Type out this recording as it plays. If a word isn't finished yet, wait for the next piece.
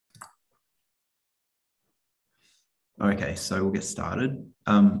Okay, so we'll get started.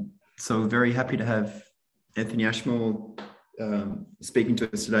 So we're very happy to have Anthony Ashmore speaking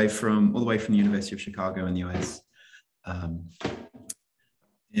to us today all the way from the University of Chicago in the US.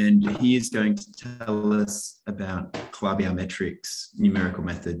 And he is going to tell us about Calabi-Yau metrics, numerical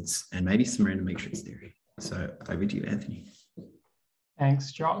methods, and maybe some random matrix theory. So over to you, Anthony.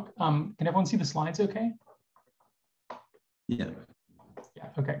 Thanks, Jock. Can everyone see the slides okay? Yeah. Yeah,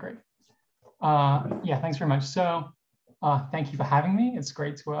 okay, great. Yeah, thanks very much. So thank you for having me. It's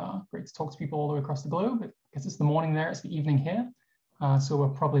great to talk to people all the way across the globe. Because it's the morning there, it's the evening here. So we're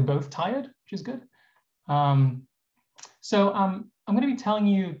probably both tired, which is good. I'm going to be telling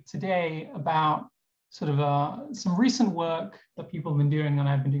you today about sort of some recent work that people have been doing and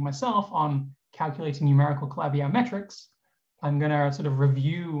I've been doing myself on calculating numerical Calabi-Yau metrics. I'm going to sort of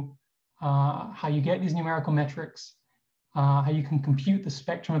review how you get these numerical metrics, how you can compute the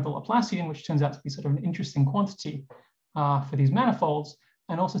spectrum of the Laplacian, which turns out to be sort of an interesting quantity for these manifolds,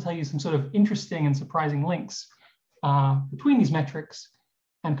 and also tell you some sort of interesting and surprising links between these metrics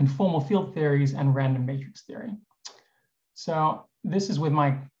and conformal field theories and random matrix theory. So this is with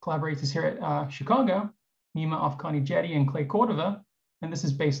my collaborators here at Chicago, Nima Afghani-Jedi and Clay Cordova, and this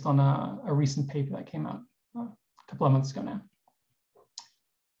is based on a recent paper that came out a couple of months ago now.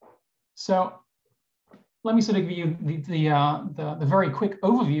 So let me sort of give you the very quick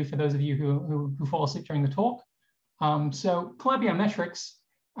overview for those of you who fall asleep during the talk. So Calabi-Yau metrics,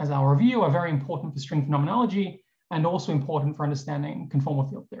 as I'll review, are very important for string phenomenology and also important for understanding conformal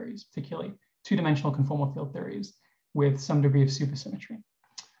field theories, particularly two-dimensional conformal field theories with some degree of supersymmetry.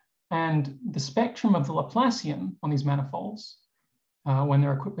 And the spectrum of the Laplacian on these manifolds, when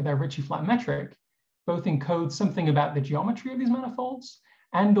they're equipped with their Ricci flat metric, both encodes something about the geometry of these manifolds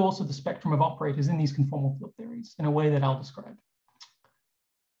and also the spectrum of operators in these conformal field theories in a way that I'll describe.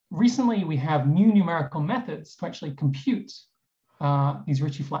 Recently, we have new numerical methods to actually compute these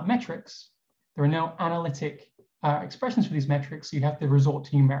Ricci flat metrics. There are no analytic expressions for these metrics, so you have to resort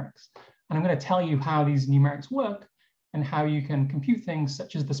to numerics. And I'm going to tell you how these numerics work and how you can compute things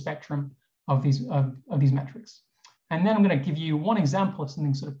such as the spectrum of these metrics. And then I'm going to give you one example of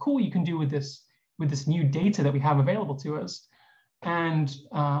something sort of cool you can do with this new data that we have available to us. And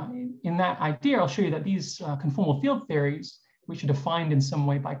in that idea, I'll show you that these conformal field theories, which are defined in some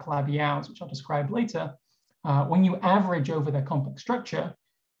way by Calabi-Yau, which I'll describe later, when you average over their complex structure,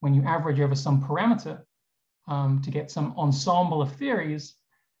 when you average over some parameter to get some ensemble of theories,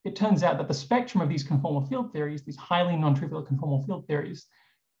 it turns out that the spectrum of these conformal field theories, these highly non-trivial conformal field theories,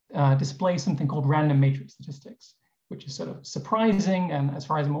 display something called random matrix statistics, which is sort of surprising. And as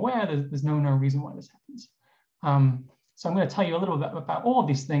far as I'm aware, there's no reason why this happens. So I'm going to tell you a little bit about all of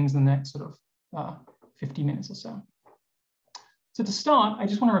these things in the next sort of 50 minutes or so. So to start, I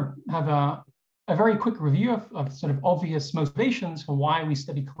just want to have a very quick review of sort of obvious motivations for why we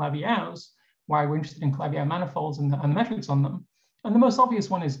study Calabi-Yaus, why we're interested in Calabi-Yau manifolds and the metrics on them. And the most obvious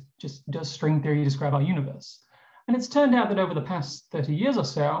one is just, does string theory describe our universe? And it's turned out that over the past 30 years or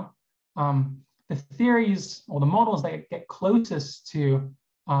so, the theories or the models that get closest to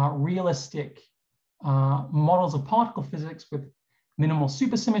realistic models of particle physics with minimal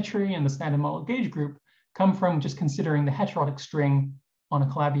supersymmetry and the standard model gauge group come from just considering the heterotic string on a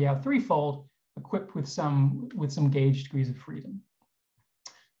Calabi-Yau threefold equipped with some gauge degrees of freedom.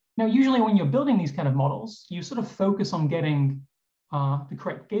 Now, usually when you're building these kind of models, you sort of focus on getting the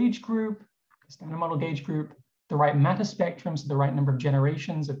correct gauge group, the standard model gauge group, the right matter spectrum, so the right number of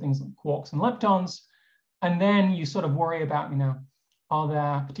generations of things like quarks and leptons. And then you sort of worry about, are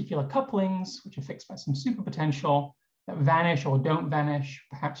there particular couplings, which are fixed by some superpotential, that vanish or don't vanish?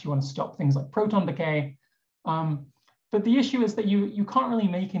 Perhaps you want to stop things like proton decay. But the issue is that you can't really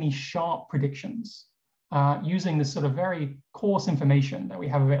make any sharp predictions using this sort of very coarse information that we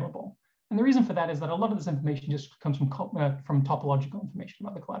have available. And the reason for that is that a lot of this information just comes from topological information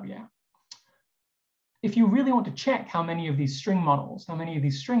about the Calabi-Yau. If you really want to check how many of these string models, how many of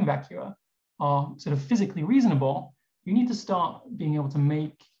these string vacua are sort of physically reasonable, you need to start being able to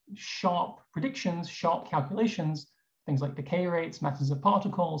make sharp predictions, sharp calculations, things like decay rates, masses of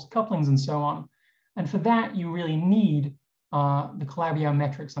particles, couplings, and so on. And for that, you really need the Calabi-Yau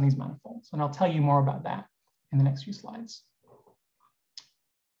metrics on these manifolds. And I'll tell you more about that in the next few slides.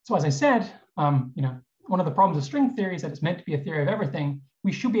 So as I said, one of the problems of string theory is that it's meant to be a theory of everything.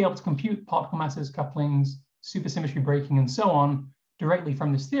 We should be able to compute particle masses, couplings, supersymmetry breaking, and so on directly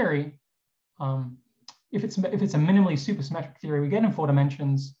from this theory. If it's a minimally supersymmetric theory we get in 4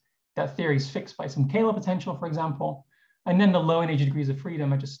 dimensions, that theory is fixed by some Kähler potential, for example. And then the low energy degrees of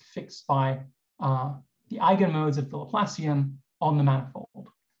freedom are just fixed by the eigenmodes of the Laplacian on the manifold.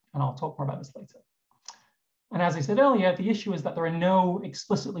 And I'll talk more about this later. And as I said earlier, the issue is that there are no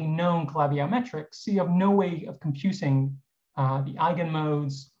explicitly known Calabi-Yau metrics, so you have no way of computing the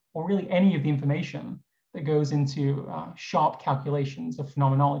eigenmodes or really any of the information that goes into sharp calculations of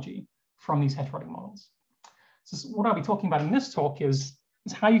phenomenology from these heterotic models. So what I'll be talking about in this talk is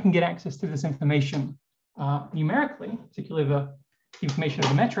how you can get access to this information numerically, particularly the information of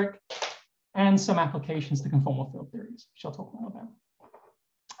the metric, and some applications to conformal field theories, which I'll talk more about.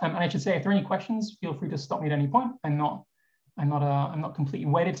 And I should say, if there are any questions, feel free to stop me at any point. I'm not completely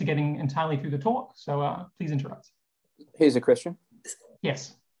wedded to getting entirely through the talk, so please interrupt. Here's a question.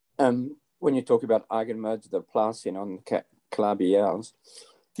 Yes. When you talk about eigenmodes, the Laplacian on Calabi-Yaus,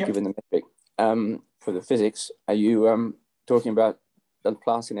 Yep. given the metric, for the physics, are you talking about the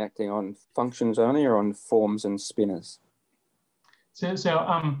Laplacian acting on functions only or on forms and spinors?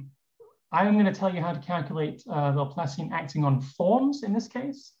 I'm going to tell you how to calculate the Laplacian acting on forms in this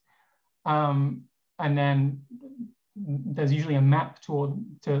case. And then there's usually a map to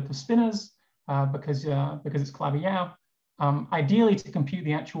spinors because it's Calabi-Yau. Ideally, to compute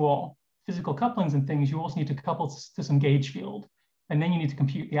the actual physical couplings and things, you also need to couple to some gauge field. And then you need to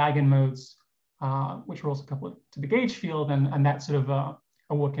compute the eigenmodes, which are also coupled to the gauge field, and that's sort of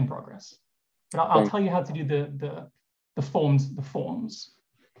a work in progress. But I'll tell you how to do the forms.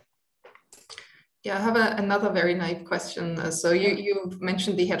 Yeah, I have another very naive question. So you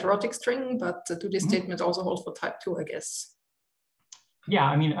mentioned the heterotic string, but do this statement also hold for type 2, I guess? Yeah,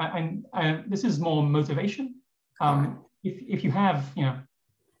 I mean, this is more motivation. If you have,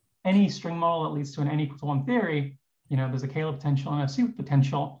 any string model that leads to an n equal to 1 theory, there's a Kähler potential and a super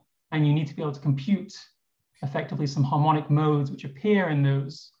potential, and you need to be able to compute effectively some harmonic modes which appear in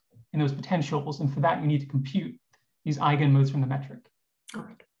those potentials, and for that you need to compute these eigenmodes from the metric. All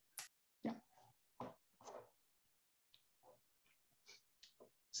right.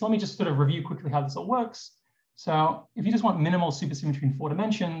 So let me just sort of review quickly how this all works. So if you just want minimal supersymmetry in 4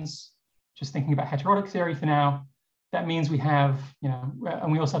 dimensions, just thinking about heterotic theory for now, that means we have,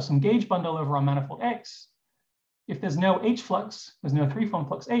 and we also have some gauge bundle over our manifold X. If there's no H flux, there's no 3-form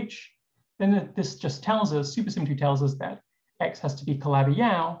flux H, then this just tells us, supersymmetry tells us that X has to be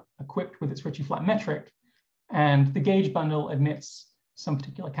Calabi-Yau, equipped with its Ritchie flat metric, and the gauge bundle admits some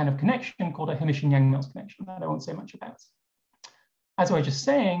particular kind of connection called a Hermitian-Yang-Mills connection that I won't say much about. As I was just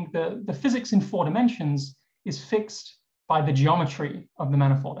saying, the physics in 4 dimensions is fixed by the geometry of the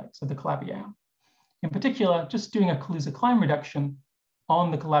manifold X, of the Calabi-Yau. In particular, just doing a Kaluza-Klein reduction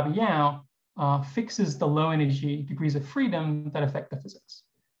on the Calabi-Yau fixes the low energy degrees of freedom that affect the physics.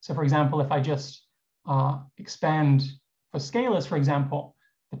 So for example, if I just expand for scalars, for example,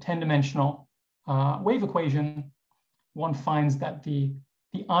 the 10-dimensional wave equation, one finds that the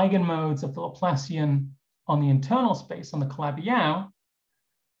eigenmodes of the Laplacian on the internal space on the Calabi-Yau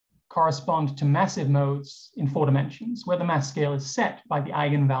correspond to massive modes in 4 dimensions, where the mass scale is set by the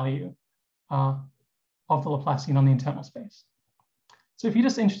eigenvalue of the Laplacian on the internal space. So if you're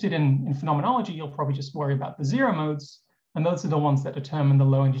just interested in phenomenology, you'll probably just worry about the 0 modes, and those are the ones that determine the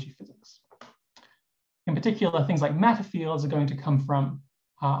low energy physics. In particular, things like matter fields are going to come from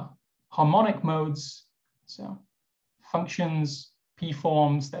harmonic modes, so functions,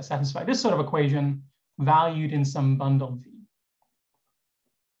 p-forms that satisfy this sort of equation, valued in some bundle V.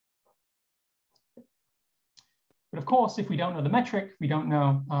 But of course, if we don't know the metric, we don't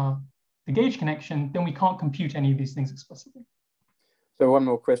know the gauge connection, then we can't compute any of these things explicitly. So one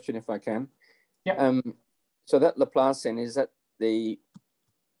more question, if I can. Yeah. So that Laplacian, is that the,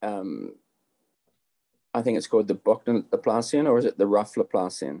 I think it's called the Bochner Laplacian, or is it the rough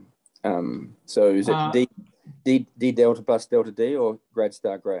Laplacian? So is it d delta plus delta d, or grad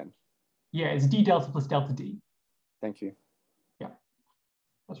star grad? Yeah, it's d delta plus delta d. Thank you. Yeah,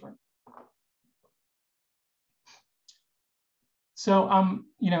 that's right. So,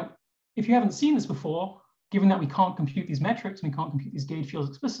 if you haven't seen this before, given that we can't compute these metrics and we can't compute these gauge fields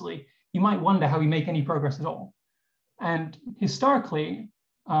explicitly, you might wonder how we make any progress at all. And historically,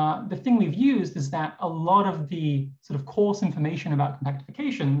 the thing we've used is that a lot of the sort of coarse information about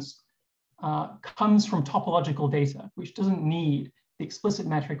compactifications comes from topological data, which doesn't need the explicit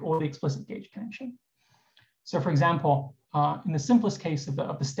metric or the explicit gauge connection. So for example, in the simplest case of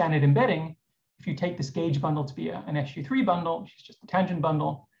the standard embedding, if you take this gauge bundle to be an SU3 bundle, which is just a tangent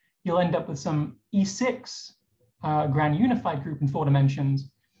bundle, you'll end up with some E6 grand unified group in 4 dimensions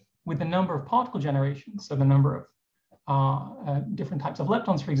with the number of particle generations, so the number of different types of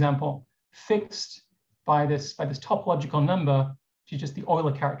leptons, for example, fixed by this topological number, which is just the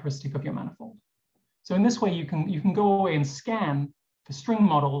Euler characteristic of your manifold. So in this way, you can go away and scan for string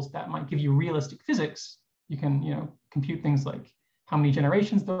models that might give you realistic physics. You can compute things like how many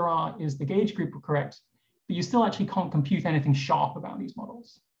generations there are, is the gauge group correct? but you still actually can't compute anything sharp about these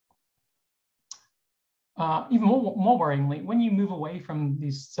models. Even more worryingly, when you move away from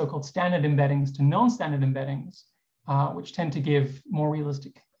these so-called standard embeddings to non-standard embeddings, which tend to give more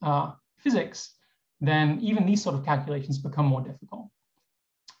realistic physics, then even these sort of calculations become more difficult.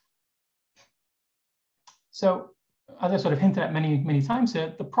 So, as I sort of hinted at many times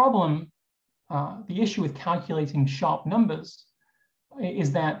here, the problem, the issue with calculating sharp numbers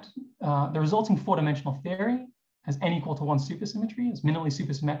is that the resulting four-dimensional theory has n equal to 1 supersymmetry, is minimally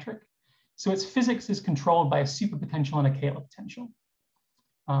supersymmetric. So its physics is controlled by a superpotential and a Kähler potential.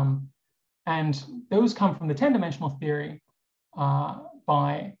 And those come from the 10-dimensional theory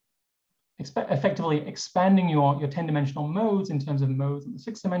by effectively expanding your 10-dimensional modes in terms of modes in the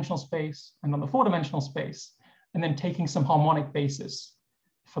 6-dimensional space and on the 4-dimensional space, and then taking some harmonic basis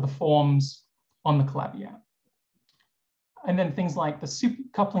for the forms on the Calabi-Yau. And then things like the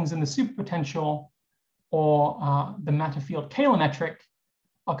couplings in the superpotential or the matter field Kähler metric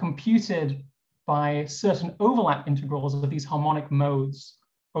are computed by certain overlap integrals of these harmonic modes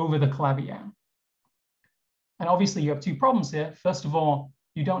over the Calabi-Yau. And obviously you have two problems here. First of all,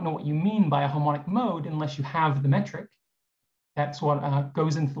 you don't know what you mean by a harmonic mode unless you have the metric. That's what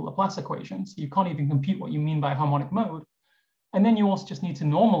goes into the Laplace equation. So you can't even compute what you mean by a harmonic mode. And then you also just need to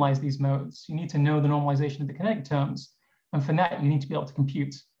normalize these modes. You need to know the normalization of the kinetic terms. And for that, you need to be able to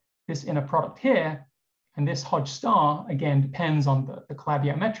compute this inner product here. And this Hodge star, again, depends on the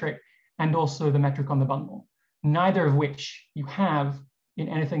Calabi-Yau metric and also the metric on the bundle, neither of which you have in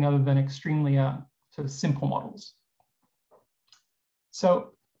anything other than extremely sort of simple models.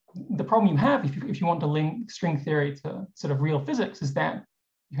 So the problem you have if you want to link string theory to sort of real physics is that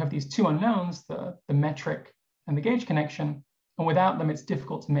you have these two unknowns, the metric and the gauge connection, and without them, it's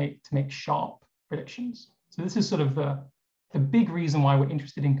difficult to make sharp predictions. So this is sort of the big reason why we're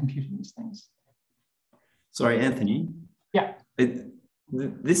interested in computing these things. Sorry, Anthony. Yeah.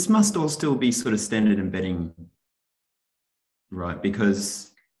 This must all still be sort of standard embedding, right?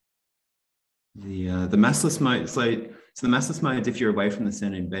 Because the massless modes, so the massless modes, if you're away from the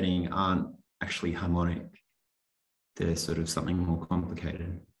standard embedding, aren't actually harmonic. They're sort of something more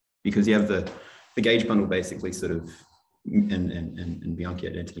complicated because you have the gauge bundle basically sort of and Bianchi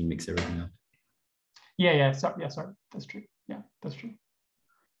identity mix everything up. Yeah. Sorry, that's true. Yeah, that's true.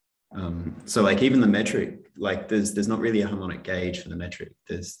 So like even the metric, like there's not really a harmonic gauge for the metric.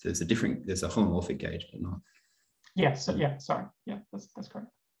 There's a holomorphic gauge, but not. Yeah. So yeah, sorry. Yeah, that's correct.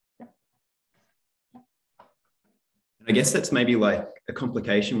 Yeah. I guess that's maybe like a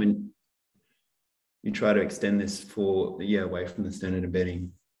complication when you try to extend this away from the standard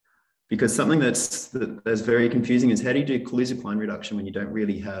embedding, because something that's very confusing is how do you do collusive line reduction when you don't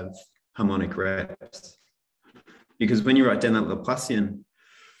really have harmonic reps? Because when you write down that Laplacian,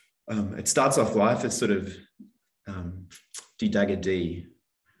 it starts off life as sort of d dagger d,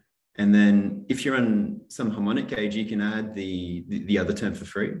 and then if you're on some harmonic gauge, you can add the other term for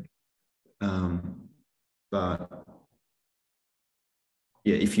free. But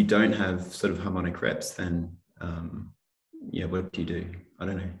yeah, if you don't have sort of harmonic reps, then what do you do? I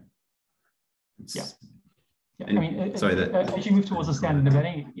don't know. I mean, as you move towards the standard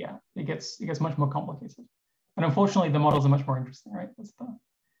embedding, it gets much more complicated. And unfortunately, the models are much more interesting, right?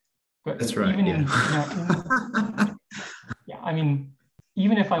 That's right. Even I mean,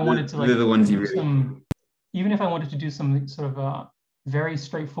 even if I wanted to even if I wanted to do some sort of very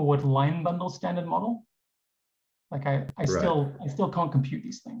straightforward line bundle standard model, like I still can't compute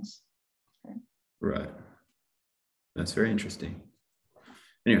these things. Okay? Right. That's very interesting.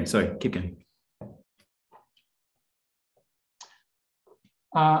 Anyway, sorry, keep going.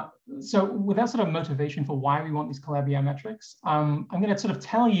 So with that sort of motivation for why we want these Calabi-Yau metrics, I'm going to sort of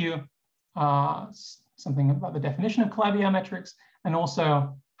tell you something about the definition of Calabi-Yau metrics and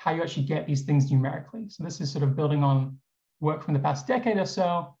also how you actually get these things numerically. So this is sort of building on work from the past decade or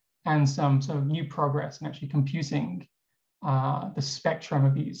so and some sort of new progress in actually computing the spectrum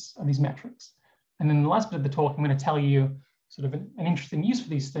of these metrics. And then the last bit of the talk, I'm going to tell you sort of an interesting use for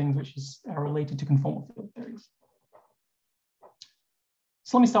these things, which is related to conformal field theories.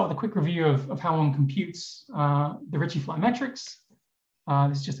 So let me start with a quick review of how one computes the Ritchie-Flat metrics.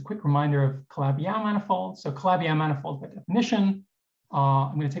 This is just a quick reminder of Calabi-Yau manifolds. So Calabi-Yau manifolds by definition,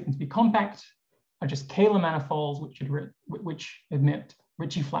 I'm going to take them to be compact, are just Kähler manifolds which admit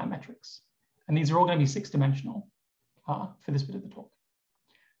Ritchie-Flat metrics. And these are all going to be 6-dimensional for this bit of the talk.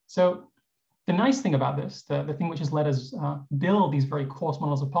 So the nice thing about this, the thing which has let us build these very coarse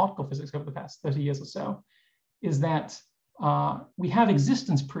models of particle physics over the past 30 years or so, is that we have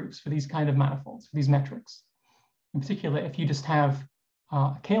existence proofs for these kind of manifolds, for these metrics. In particular, if you just have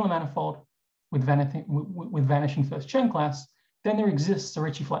a Kähler manifold with vanishing first Chern class, then there exists a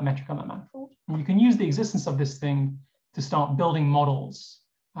Ricci flat metric on that manifold. And you can use the existence of this thing to start building models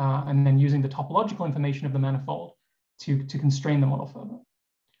and then using the topological information of the manifold to constrain the model further.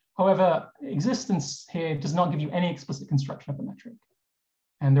 However, existence here does not give you any explicit construction of the metric.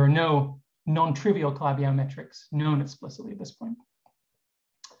 And there are no non-trivial Calabi-Yau metrics known explicitly at this point.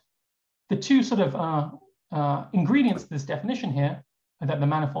 The two sort of ingredients to this definition here are that the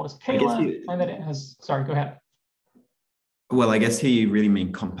manifold is scalar and that it has, sorry, go ahead. Well, I guess here you really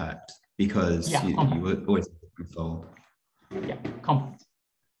mean compact because you would always fold. Yeah, compact.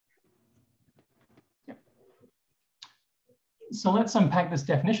 Yeah. So let's unpack this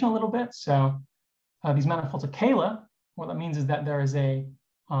definition a little bit. So these manifolds are scalar. What that means is that there is a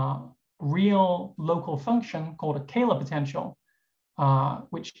real local function called a scalar potential,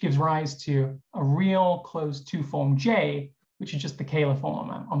 which gives rise to a real closed two-form J, which is just the scalar form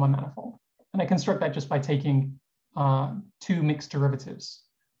on my manifold. And I construct that just by taking two mixed derivatives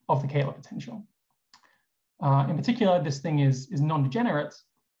of the scalar potential. In particular, this thing is non-degenerate,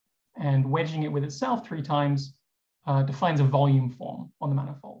 and wedging it with itself 3 times defines a volume form on the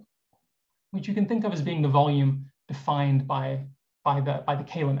manifold, which you can think of as being the volume defined by the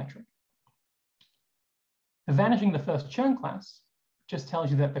scalar metric. The vanishing the first Chern class just tells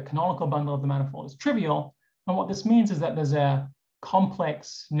you that the canonical bundle of the manifold is trivial. And what this means is that there's a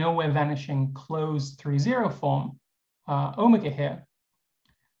complex, nowhere vanishing closed 3-0 form, omega here.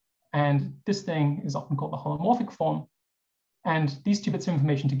 And this thing is often called the holomorphic form. And these two bits of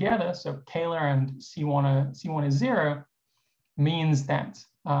information together, so scalar and C1 is 0, means that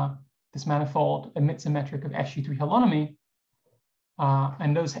this manifold emits a metric of SU3 holonomy.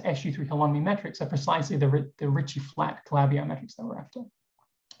 And those SU3 holonomy metrics are precisely the Ricci flat Calabi-Yau metrics that we're after.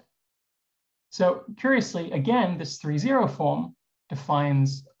 So curiously, again, this 3-0 form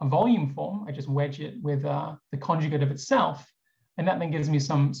defines a volume form. I just wedge it with the conjugate of itself. And that then gives me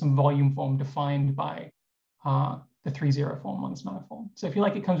some volume form defined by the 3-0 form on this manifold. So if you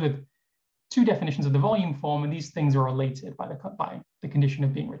like, it comes with 2 definitions of the volume form, and these things are related by the condition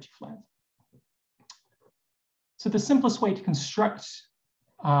of being Ricci flat. So the simplest way to construct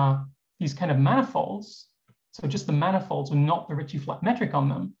these kind of manifolds, so just the manifolds and not the Ricci flat metric on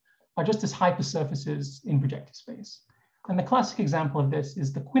them, are just as hypersurfaces in projective space. And the classic example of this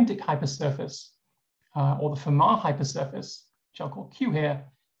is the quintic hypersurface or the Fermat hypersurface, which I'll call Q here,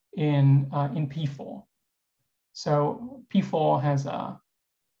 in P4. So P4 has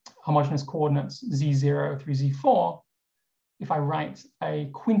homogeneous coordinates Z0 through Z4. If I write a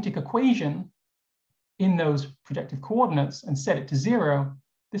quintic equation in those projective coordinates and set it to 0,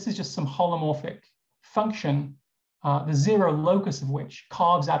 this is just some holomorphic function, the 0 locus of which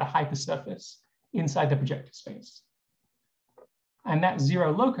carves out a hypersurface inside the projective space. And that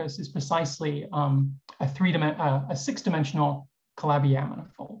 0 locus is precisely a 6-dimensional Calabi-Yau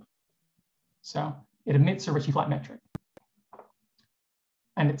manifold. So it emits a Ricci flat metric,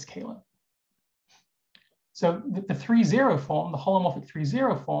 and it's scalar. So the 3-0 form, the holomorphic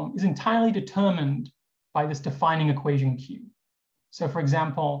 3-0 form, is entirely determined by this defining equation Q. So for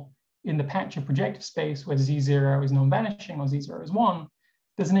example, in the patch of projective space where Z0 is non-vanishing or Z0 is 1,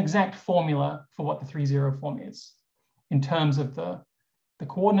 there's an exact formula for what the 3-0 form is in terms of the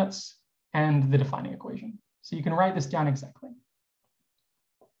coordinates and the defining equation. So you can write this down exactly.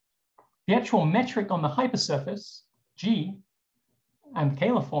 The actual metric on the hypersurface, G, and the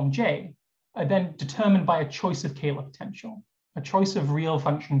scalar form, J, are then determined by a choice of scalar potential, a choice of real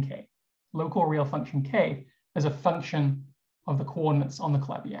function K, local real function K, as a function of the coordinates on the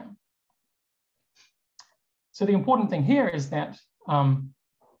Calabi-Yau. So the important thing here is that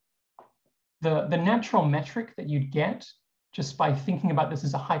the natural metric that you'd get just by thinking about this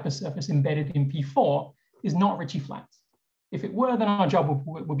as a hypersurface embedded in P4 is not Ricci flat. If it were, then our job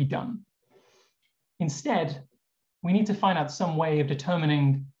would be done. Instead, we need to find out some way of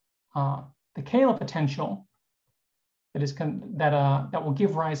determining the scalar potential that will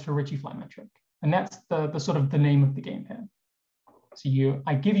give rise to a Ricci flat metric. And that's the sort of the name of the game here. So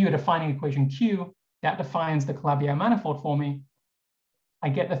I give you a defining equation Q that defines the Calabi-Yau manifold for me. I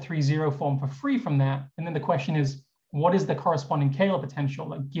get the 3-0 form for free from that. And then the question is, what is the corresponding scalar potential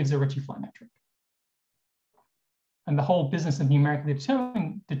that gives a Ricci flat metric? And the whole business of numerically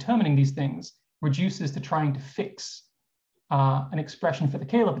determining these things reduces to trying to fix an expression for the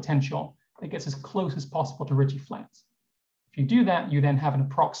scalar potential that gets as close as possible to Ricci flat. If you do that, you then have an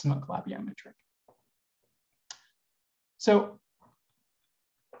approximate Calabi-Yau metric. So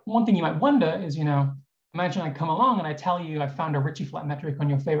one thing you might wonder is, imagine I come along and I tell you I found a Ricci flat metric on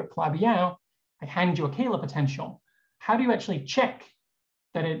your favorite Calabi-Yau. I hand you a scalar potential. How do you actually check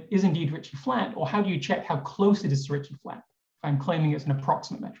that it is indeed Ritchie flat, or how do you check how close it is to Ritchie flat if I'm claiming it's an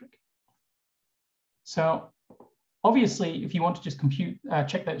approximate metric? So obviously, if you want to just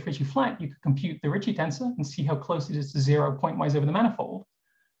check that it's Ritchie flat, you could compute the Ritchie tensor and see how close it is to 0 pointwise over the manifold.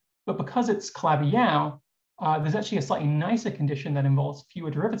 But because it's Calabi-Yau, there's actually a slightly nicer condition that involves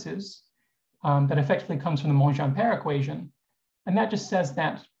fewer derivatives that effectively comes from the Monge-Ampere equation. And that just says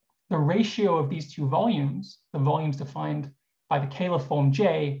that the ratio of these two volumes, the volumes defined by the Kähler form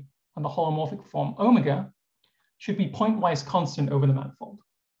J and the holomorphic form omega, should be pointwise constant over the manifold.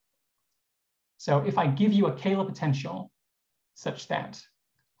 So if I give you a Kähler potential such that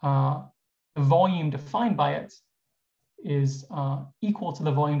the volume defined by it is equal to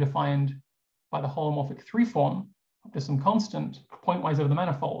the volume defined by the holomorphic 3 form up to some constant pointwise over the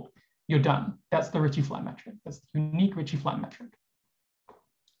manifold, you're done. That's the Ritchie flat metric. That's the unique Ritchie flat metric.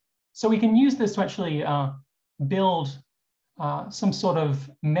 So we can use this to actually build some sort of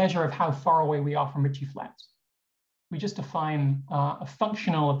measure of how far away we are from Ritchie flat. We just define a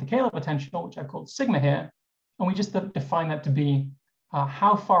functional of the Kähler potential, which I've called sigma here, and we just define that to be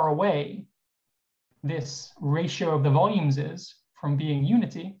how far away this ratio of the volumes is from being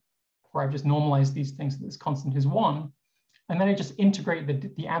unity, where I've just normalized these things so this constant is 1, and then I just integrate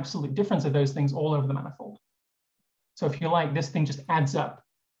the absolute difference of those things all over the manifold. So if you like, this thing just adds up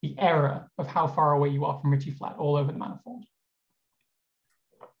the error of how far away you are from Ritchie flat all over the manifold.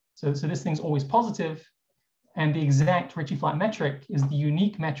 So this thing's always positive, and the exact Ritchie flat metric is the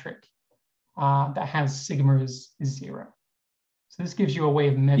unique metric that has sigma is 0. So this gives you a way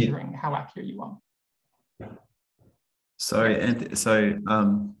of measuring how accurate you are. So,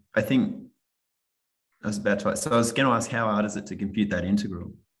 I think I was about to, so I was going to ask, how hard is it to compute that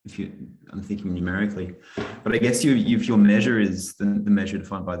integral? I'm thinking numerically, but I guess your measure is the measure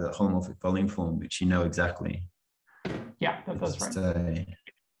defined by the holomorphic volume form, which you know exactly. Yeah, that's right.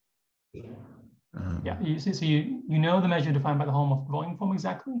 Yeah, you know the measure defined by the holomorphic volume form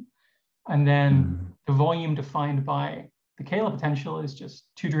exactly, and then the volume defined by the Kähler potential is just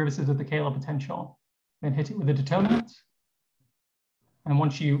 2 derivatives of the Kähler potential, then hit it with a determinant. And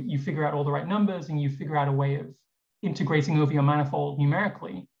once you figure out all the right numbers and you figure out a way of integrating over your manifold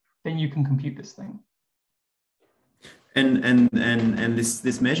numerically, then you can compute this thing. And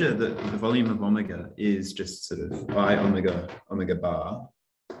this measure, the volume of omega, is just sort of I omega bar.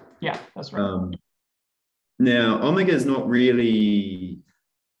 Yeah, that's right. Now, omega is not really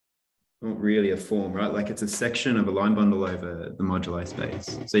a form, right? Like it's a section of a line bundle over the moduli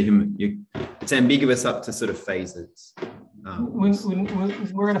space. So it's ambiguous up to sort of phases.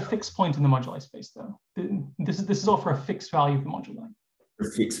 We're at a fixed point in the moduli space, though. This is all for a fixed value of the moduli.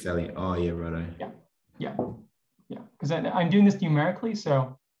 A fixed value. Oh, yeah, righto. Yeah. Because I'm doing this numerically,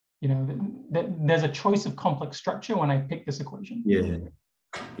 so you know there's a choice of complex structure when I pick this equation.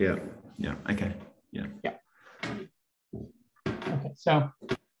 Yeah. Okay. Yeah. Okay. So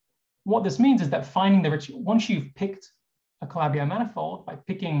what this means is that finding the Ritchie, once you've picked a Calabi-Yau manifold by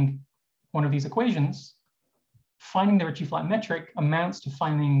picking one of these equations, finding the Ritchie flat metric amounts to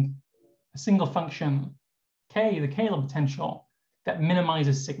finding a single function k, the Kähler potential, that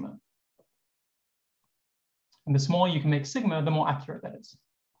minimizes sigma. And the smaller you can make sigma, the more accurate that is.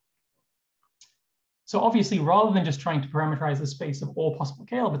 So obviously, rather than just trying to parameterize the space of all possible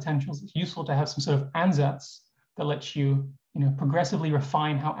Kähler potentials, it's useful to have some sort of ansatz that lets you, progressively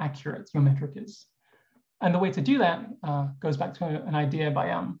refine how accurate your metric is. And the way to do that goes back to an idea by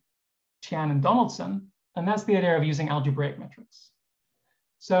Tian and Donaldson, and that's the idea of using algebraic metrics.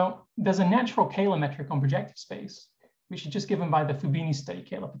 So there's a natural Kähler metric on projective space, which is just given by the Fubini steady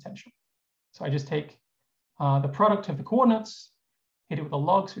Kähler potential. So I just take the product of the coordinates, hit it with a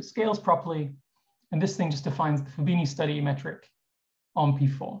log so it scales properly, and this thing just defines the Fubini steady metric on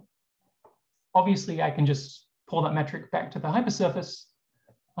P4. Obviously, I can just pull that metric back to the hypersurface,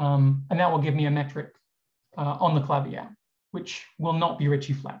 and that will give me a metric on the Calabi-Yau, which will not be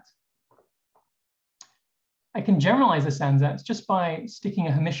Ritchie flat. I can generalize this ansatz just by sticking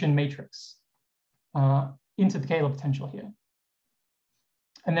a Hermitian matrix into the Kähler potential here.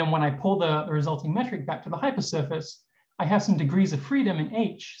 And then when I pull the resulting metric back to the hypersurface, I have some degrees of freedom in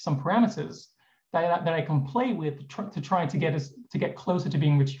H, some parameters that I can play with to try to get closer to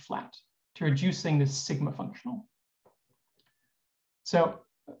being Ritchie flat, to reducing this sigma functional. So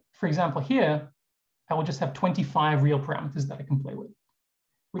for example, here, I will just have 25 real parameters that I can play with,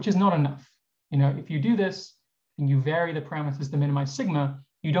 which is not enough. If you do this and you vary the parameters to minimize sigma,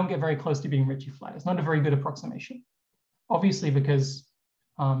 you don't get very close to being Ritchie flat. It's not a very good approximation. Obviously, because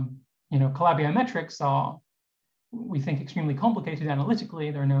Calabi-Yau metrics are, we think, extremely complicated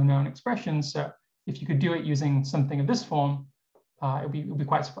analytically. There are no known expressions. So if you could do it using something of this form, it would be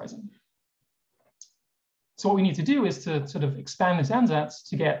quite surprising. So what we need to do is to sort of expand this ansatz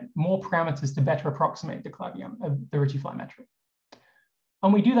to get more parameters to better approximate the Calabi-Yau, the Ritchie flat metric.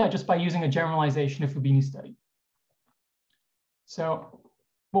 And we do that just by using a generalization of Fubini study. So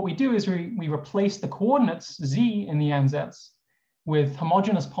what we do is we replace the coordinates z in the ansatz with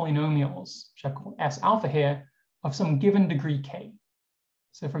homogeneous polynomials, which I call S alpha here, of some given degree k.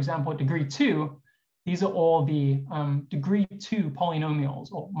 So for example, at degree 2, these are all the degree 2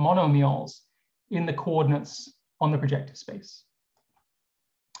 polynomials or monomials in the coordinates on the projective space.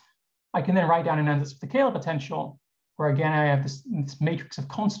 I can then write down an ansatz for the Kähler potential, where again, I have this matrix of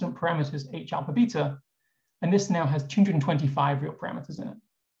constant parameters H alpha beta, and this now has 225 real parameters in it.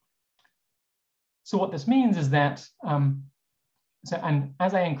 So what this means is that, and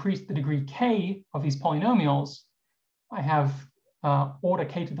as I increase the degree k of these polynomials, I have order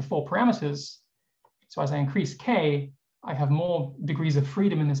k to the 4 parameters. So as I increase k, I have more degrees of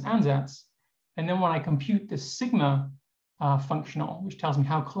freedom in this ansatz. And then when I compute this sigma functional, which tells me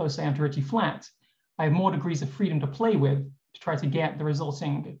how close I am to Ritchie flat, I have more degrees of freedom to play with to try to get the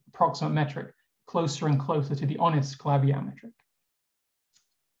resulting approximate metric closer and closer to the honest Calabi-Yau metric.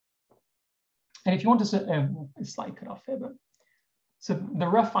 And if you want to, it's slightly cut off here, but so the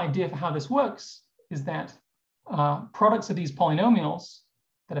rough idea for how this works is that products of these polynomials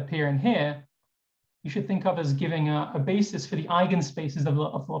that appear in here, you should think of as giving a basis for the eigenspaces of the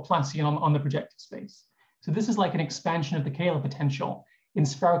Laplacian on the projective space. So this is like an expansion of the Kähler potential in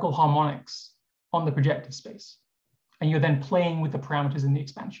spherical harmonics on the projective space. And you're then playing with the parameters in the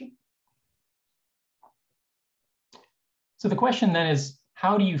expansion. So the question then is,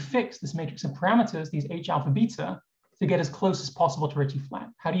 how do you fix this matrix of parameters, these H alpha beta, to get as close as possible to Ritchie flat?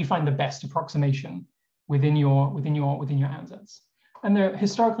 How do you find the best approximation within your ansatz? And there are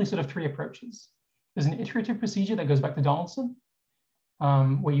historically sort of 3 approaches. There's an iterative procedure that goes back to Donaldson,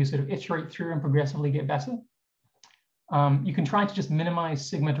 where you sort of iterate through and progressively get better. You can try to just minimize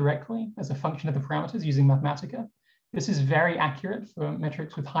sigma directly as a function of the parameters using Mathematica. This is very accurate for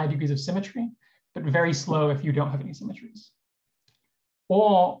metrics with high degrees of symmetry, but very slow if you don't have any symmetries.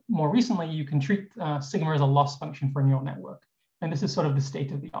 Or more recently, you can treat sigma as a loss function for a neural network. And this is sort of the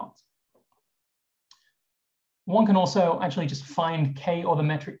state of the art. One can also actually just find k or the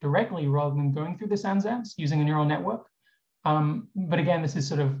metric directly rather than going through this ansatz using a neural network. But again, this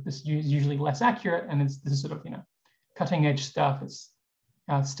is usually less accurate, and this is sort of cutting edge stuff. It's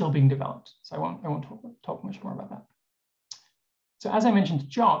still being developed, so I won't talk much more about that. So as I mentioned to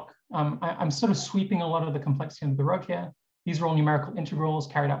Jock, I'm sort of sweeping a lot of the complexity under the rug here. These are all numerical integrals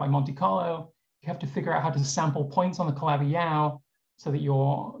carried out by Monte Carlo. You have to figure out how to sample points on the Calabi-Yau so that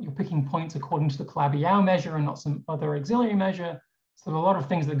you're picking points according to the Calabi-Yau measure and not some other auxiliary measure. So there are a lot of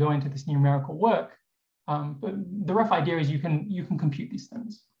things that go into this numerical work. But the rough idea is you can compute these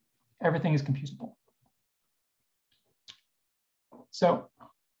things. Everything is computable. So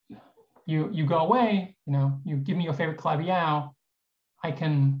you go away, you give me your favorite Calabi-Yau. I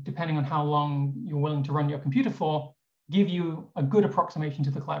can, depending on how long you're willing to run your computer for, give you a good approximation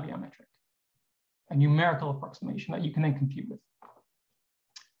to the Calabi-Yau metric, a numerical approximation that you can then compute with.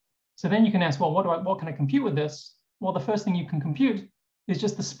 So then you can ask, well, what can I compute with this? Well, the first thing you can compute is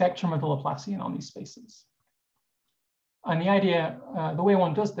just the spectrum of the Laplacian on these spaces. And the idea, the way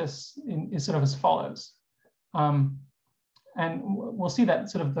one does this is sort of as follows. And we'll see that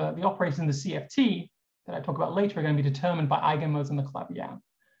sort of the operators in the CFT that I talk about later are going to be determined by eigenmodes in the Calabi-Yau.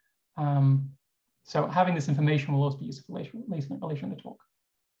 So having this information will also be useful later in the talk.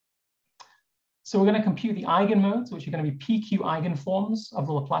 So we're going to compute the eigenmodes, which are going to be PQ eigenforms of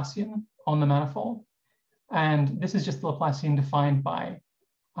the Laplacian on the manifold. And this is just the Laplacian defined by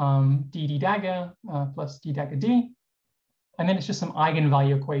d dagger plus d dagger d. And then it's just some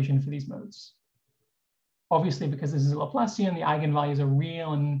eigenvalue equation for these modes. Obviously, because this is a Laplacian, the eigenvalues are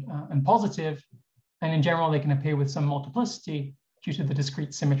real and positive. And in general, they can appear with some multiplicity due to the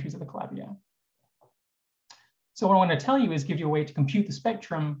discrete symmetries of the Calabi-Yau. So what I want to tell you is give you a way to compute the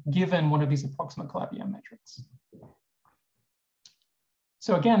spectrum given one of these approximate Calabi-Yau metrics.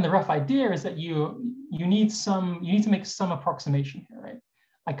 So again, the rough idea is that you need to make some approximation here, right?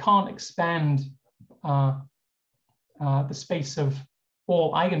 I can't expand the space of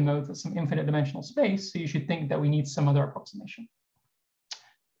all eigenmodes at some infinite dimensional space, so you should think that we need some other approximation.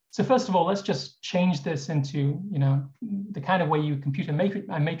 So first of all, let's just change this into the kind of way you compute a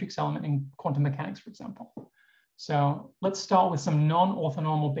matrix element in quantum mechanics, for example. So let's start with some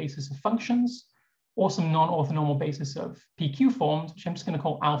non-orthonormal basis of functions or some non-orthonormal basis of PQ forms, which I'm just going to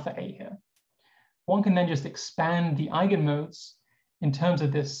call alpha A here. One can then just expand the eigenmodes in terms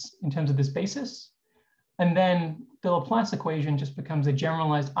of this basis. And then the Laplace equation just becomes a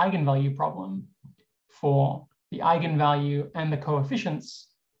generalized eigenvalue problem for the eigenvalue and the coefficients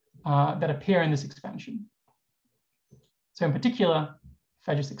that appear in this expansion. So in particular, if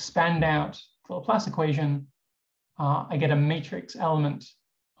I just expand out the Laplace equation, I get a matrix element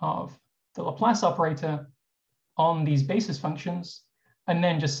of the Laplace operator on these basis functions, and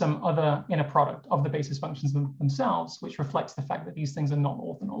then just some other inner product of the basis functions themselves, which reflects the fact that these things are not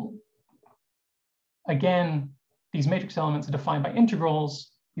orthonormal. Again, these matrix elements are defined by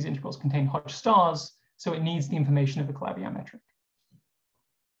integrals. These integrals contain Hodge stars, so it needs the information of the Calabi-Yau metric.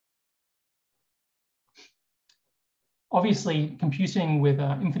 Obviously, computing with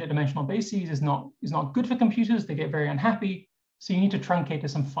infinite dimensional bases is not good for computers. They get very unhappy. So you need to truncate to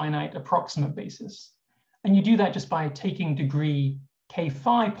some finite approximate basis. And you do that just by taking degree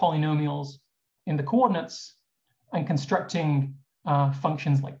k5 polynomials in the coordinates and constructing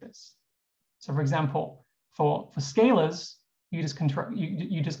functions like this. So for example, for scalars, you just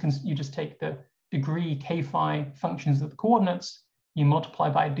take the degree k5 functions of the coordinates, you multiply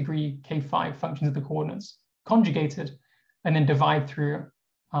by degree k5 functions of the coordinates conjugated, and then divide through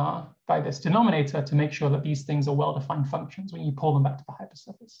by this denominator to make sure that these things are well-defined functions when you pull them back to the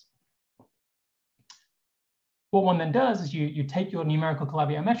hypersurface. What one then does is you take your numerical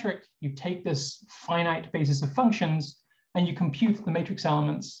Calabi-Yau metric, you take this finite basis of functions, and you compute the matrix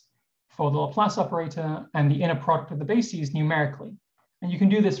elements for the Laplace operator and the inner product of the bases numerically. And you can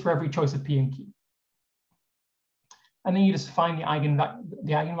do this for every choice of P and Q. And then you just find the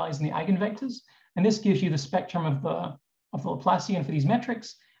eigenvalues and the eigenvectors. And this gives you the spectrum of the Laplacian for these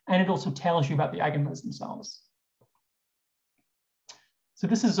metrics, and it also tells you about the eigenmodes themselves. So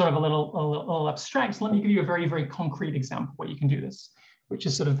this is sort of a little abstract. So let me give you a very, very concrete example where you can do this, which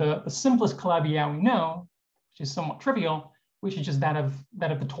is sort of the simplest Calabi-Yau we know, which is somewhat trivial, which is just that of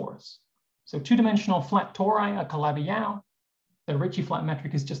the torus. So two-dimensional flat tori are Calabi-Yau. The Ricci flat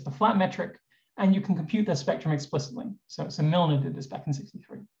metric is just the flat metric, and you can compute their spectrum explicitly. So Milner did this back in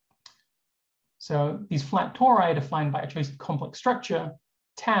 '63. So these flat tori are defined by a choice of complex structure,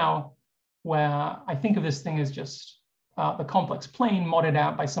 tau, where I think of this thing as just the complex plane modded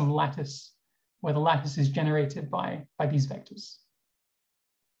out by some lattice, where the lattice is generated by these vectors.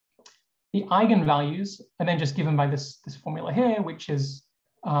 The eigenvalues are then just given by this formula here, which is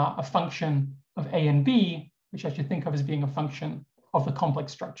a function of A and B, which I should think of as being a function of the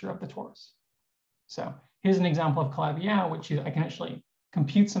complex structure of the torus. So here's an example of Calabi-Yau, which is I can actually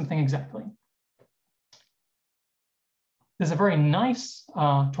compute something exactly. There's a very nice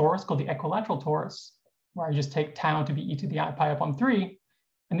torus called the equilateral torus, where I just take tau to be e to the I pi upon 3,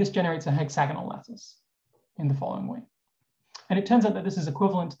 and this generates a hexagonal lattice in the following way. And it turns out that this is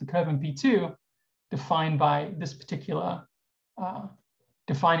equivalent to the curve in P2 defined by this particular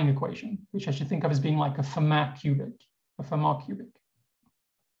defining equation, which I should think of as being like a Fermat cubic,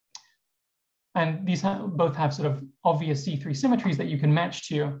 And these both have sort of obvious C3 symmetries that you can match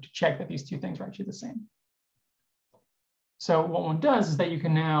to check that these two things are actually the same. So what one does is that you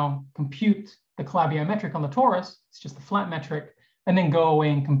can now compute the Calabi-Yau metric on the torus, it's just the flat metric, and then go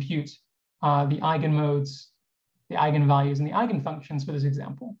away and compute the eigenmodes, the eigenvalues, and the eigenfunctions for this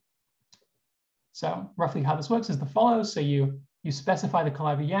example. So roughly how this works is the follows. So you specify the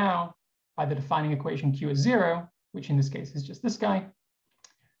Calabi-Yau by the defining equation Q is 0, which in this case is just this guy.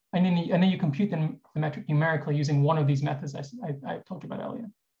 And then you compute the metric numerically using one of these methods I talked about earlier.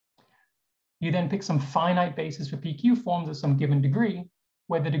 You then pick some finite basis for PQ forms of some given degree,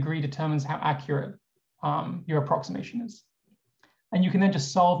 where the degree determines how accurate your approximation is. And you can then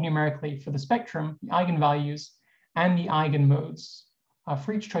just solve numerically for the spectrum, the eigenvalues, and the eigenmodes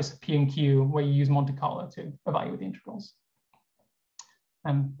for each choice of P and Q, where you use Monte Carlo to evaluate the integrals.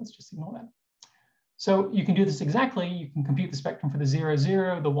 And let's just ignore that. So you can do this exactly. You can compute the spectrum for the 0,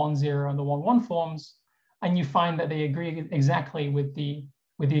 0, the 1, 0, and the 1, 1 forms, and you find that they agree exactly with the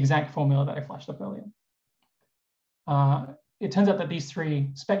exact formula that I flashed up earlier. It turns out that these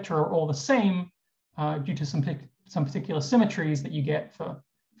three spectra are all the same due to some particular symmetries that you get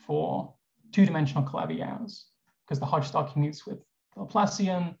for two-dimensional Calabi-Yaus, because the Hodge star commutes with the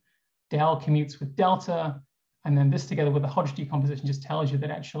Laplacian, del commutes with delta, and then this together with the Hodge decomposition just tells you that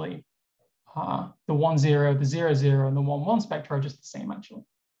actually the 1, 0, the 0, 0, and the 1, 1 spectra are just the same actually.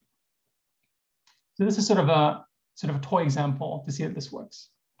 So this is sort of a toy example to see that this works.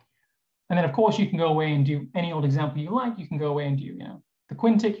 And then of course you can go away and do any old example you like. You can go away and do the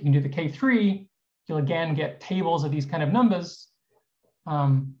quintic, you can do the K3. You'll again get tables of these kind of numbers,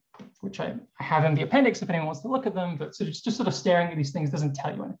 which I have in the appendix if anyone wants to look at them, but just sort of staring at these things doesn't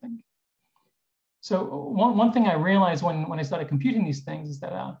tell you anything. So one thing I realized when I started computing these things is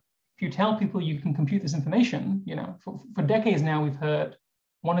that if if you tell people you can compute this information, for decades now, we've heard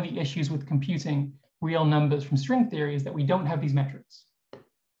one of the issues with computing real numbers from string theory is that we don't have these metrics.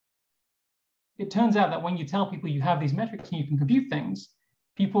 It turns out that when you tell people you have these metrics and you can compute things,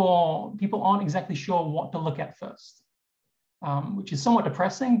 people aren't exactly sure what to look at first, which is somewhat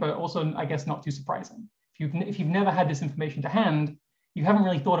depressing, but also, I guess, not too surprising. If you've never had this information to hand, you haven't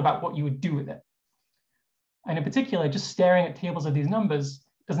really thought about what you would do with it. And in particular, just staring at tables of these numbers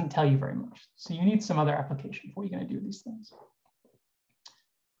doesn't tell you very much. So you need some other application for what you're going to do with these things.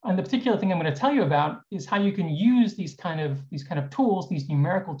 And the particular thing I'm going to tell you about is how you can use these kind of tools, these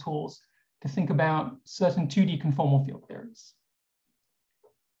numerical tools, to think about certain 2D conformal field theories.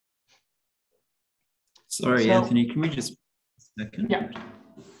 Sorry, Anthony, can we just a second? Yeah.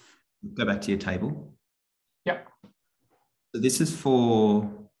 Go back to your table. Yeah. So this is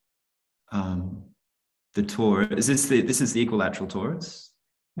for the torus. This is the equilateral torus?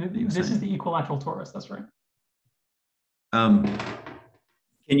 This is the equilateral torus, that's right.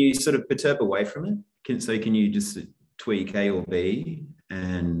 Can you sort of perturb away from it? Can you just tweak A or B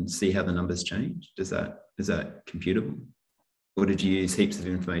and see how the numbers change? Is that computable? Or did you use heaps of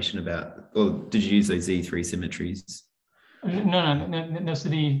information about, or did you use those Z3 symmetries? No. So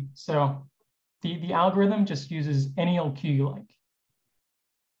the algorithm just uses any LQ you like.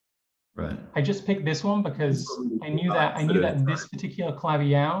 Right. I just picked this one because I knew that this particular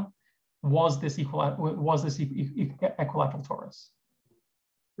Calabi-Yau was this equilateral torus.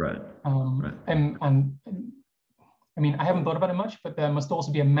 Right. Right. And I mean, I haven't thought about it much, but there must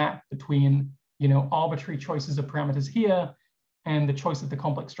also be a map between arbitrary choices of parameters here and the choice of the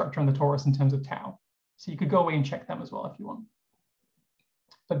complex structure on the torus in terms of tau. So you could go away and check them as well if you want.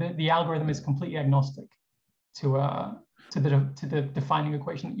 But the algorithm is completely agnostic to the defining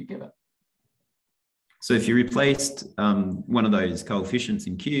equation that you give it. So if you replaced one of those coefficients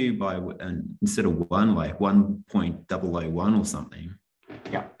in Q by instead of 1, like 1.001 or something,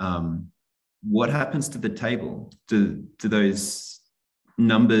 yeah. What happens to the table? Do those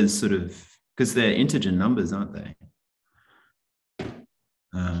numbers sort of, because they're integer numbers, aren't they?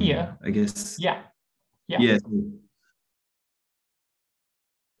 Here, I guess. Yeah. Yeah.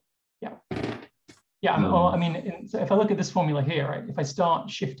 Well, I mean, so if I look at this formula here, right? If I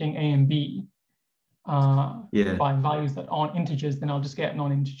start shifting A and B by values that aren't integers, then I'll just get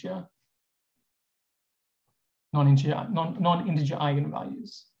non-integer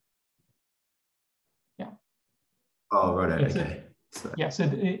eigenvalues. Yeah. Oh, right. Okay. So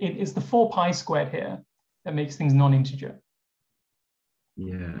it's the 4 pi squared here that makes things non-integer.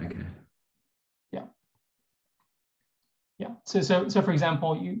 Yeah. Okay. Yeah. So for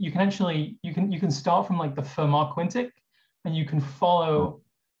example, you can start from like the Fermat quintic, and you can follow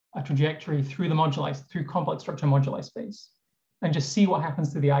a trajectory through the moduli, through complex structure moduli space, and just see what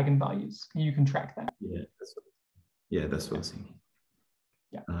happens to the eigenvalues. You can track that. Yeah, that's what I was thinking.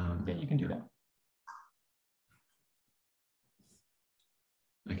 Yeah. Yeah, you can do that.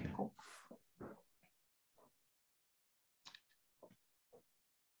 Okay. Cool.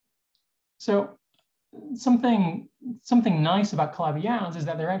 So something nice about Calabi-Yaus is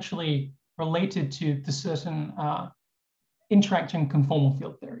that they're actually related to certain interacting conformal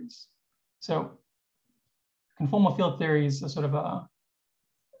field theories. So conformal field theories are sort of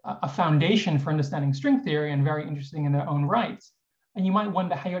a foundation for understanding string theory and very interesting in their own right. And you might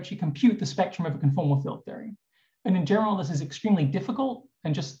wonder how you actually compute the spectrum of a conformal field theory. And in general, this is extremely difficult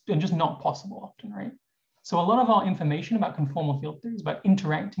and just not possible often, right? So a lot of our information about conformal field theories, about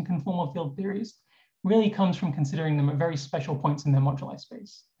interacting conformal field theories, really comes from considering them at very special points in their moduli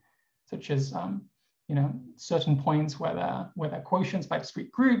space, such as certain points where they're quotients by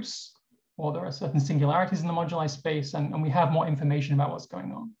discrete groups, or there are certain singularities in the moduli space, and we have more information about what's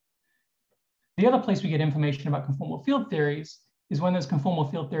going on. The other place we get information about conformal field theories is when those conformal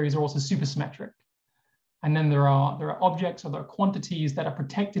field theories are also supersymmetric. And then there are objects or there are quantities that are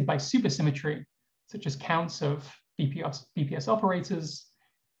protected by supersymmetry, such as counts of BPS operators,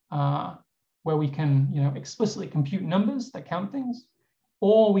 where we can explicitly compute numbers that count things,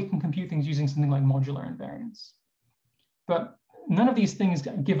 or we can compute things using something like modular invariance. But none of these things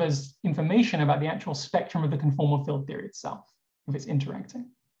give us information about the actual spectrum of the conformal field theory itself, if it's interacting.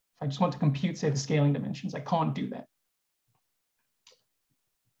 If I just want to compute, say, the scaling dimensions, I can't do that.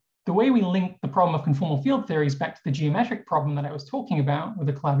 The way we link the problem of conformal field theories back to the geometric problem that I was talking about with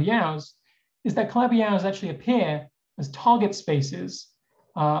the Calabi-Yaus is that Calabi-Yaus actually appear as target spaces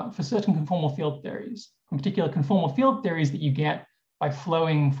for certain conformal field theories, in particular conformal field theories that you get by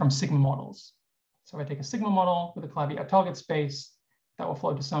flowing from sigma models. So if I take a sigma model with a Calabi-Yau target space, that will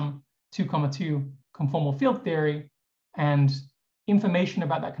flow to some 2,2 conformal field theory. And information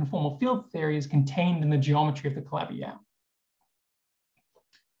about that conformal field theory is contained in the geometry of the Calabi-Yau.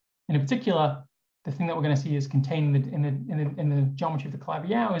 And in particular, the thing that we're going to see is contained in the geometry of the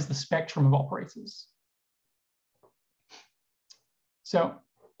Calabi-Yau is the spectrum of operators. So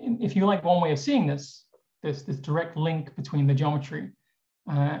if you like one way of seeing this direct link between the geometry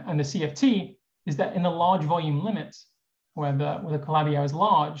and the CFT is that in the large volume limit, where the Calabi-Yau is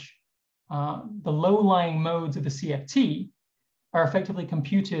large, the low-lying modes of the CFT are effectively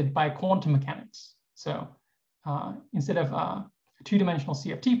computed by quantum mechanics. So instead of a two-dimensional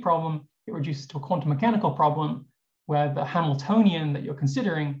CFT problem, it reduces to a quantum mechanical problem where the Hamiltonian that you're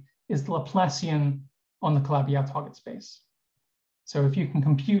considering is the Laplacian on the Calabi-Yau target space. So if you can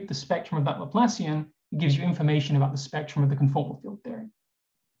compute the spectrum of that Laplacian, it gives you information about the spectrum of the conformal field theory,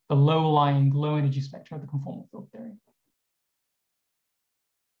 the low-lying, low-energy spectrum of the conformal field theory.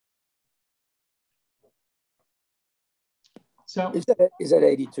 So is that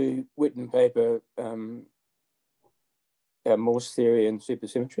 82 Witten paper Morse theory and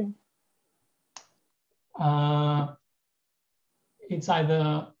supersymmetry? It's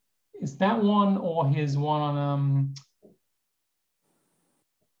that one or his one on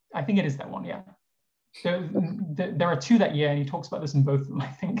I think it is that one, yeah. There are two that year, and he talks about this in both of them, I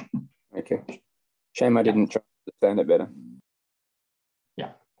think. Okay. Shame I didn't try to understand it better.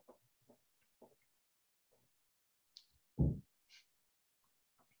 Yeah.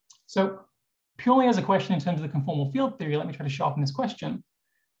 So purely as a question in terms of the conformal field theory, let me try to sharpen this question.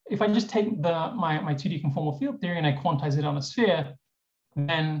 If I just take my 2D conformal field theory and I quantize it on a sphere,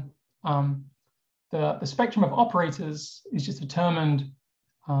 then the spectrum of operators is just determined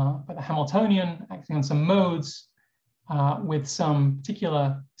by the Hamiltonian acting on some modes with some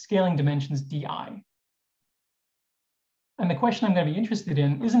particular scaling dimensions di. And the question I'm going to be interested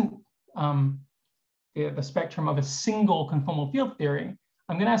in isn't the spectrum of a single conformal field theory.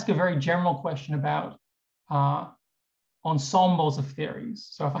 I'm going to ask a very general question about ensembles of theories.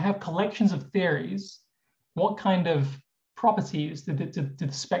 So if I have collections of theories, what kind of properties do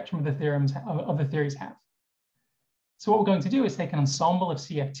the spectrum of the theories have? So what we're going to do is take an ensemble of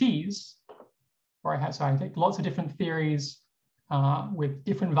CFTs, where I take lots of different theories with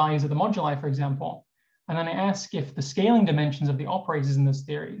different values of the moduli, for example, and then I ask if the scaling dimensions of the operators in those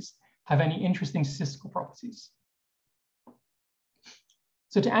theories have any interesting statistical properties.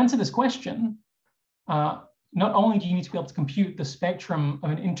 So to answer this question, not only do you need to be able to compute the spectrum of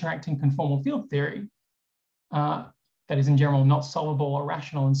an interacting conformal field theory that is in general not solvable or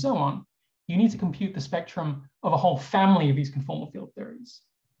rational and so on, you need to compute the spectrum of a whole family of these conformal field theories.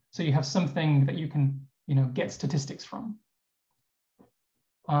 So you have something that you can get statistics from.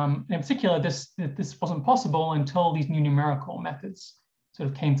 In particular, this wasn't possible until these new numerical methods sort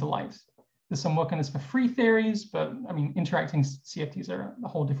of came to light. There's some work on this for free theories, but I mean, interacting CFTs are a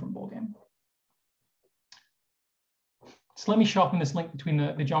whole different ballgame. So let me sharpen this link between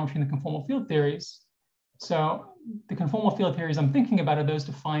the geometry and the conformal field theories. So the conformal field theories I'm thinking about are those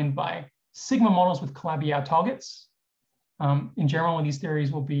defined by sigma models with Calabi-Yau targets. In general, these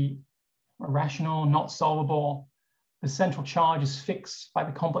theories will be irrational, not solvable. The central charge is fixed by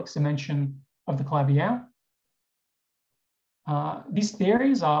the complex dimension of the Calabi-Yau. These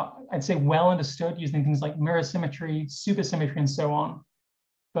theories are, I'd say, well understood using things like mirror symmetry, supersymmetry, and so on.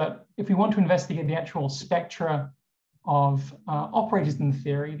 But if we want to investigate the actual spectra of operators in the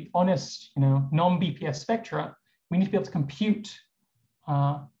theory, the honest, non-BPS spectra, we need to be able to compute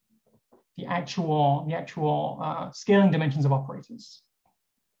the actual scaling dimensions of operators.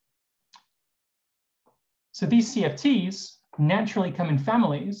 So these CFTs naturally come in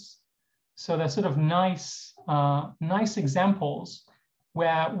families. So they're sort of nice examples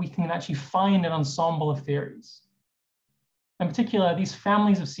where we can actually find an ensemble of theories. In particular, these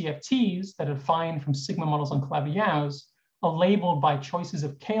families of CFTs that are defined from sigma models on Calabi-Yaus are labeled by choices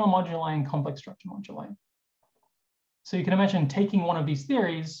of KL moduli and complex structure moduli. So you can imagine taking one of these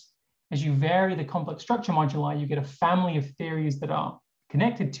theories, as you vary the complex structure moduli, you get a family of theories that are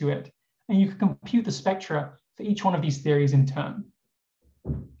connected to it, and you can compute the spectra for each one of these theories in turn.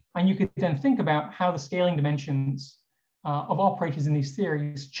 And you could then think about how the scaling dimensions of operators in these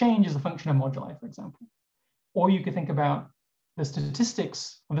theories change as a function of moduli, for example. Or you could think about the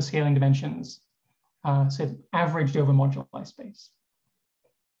statistics of the scaling dimensions, so averaged over moduli space.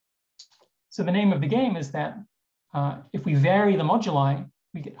 So the name of the game is that if we vary the moduli,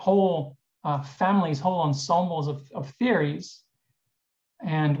 we get whole families, whole ensembles of theories,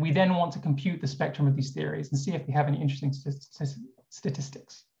 and we then want to compute the spectrum of these theories and see if they have any interesting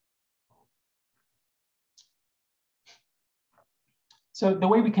statistics. So the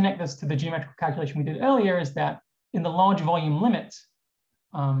way we connect this to the geometrical calculation we did earlier is that in the large volume limit,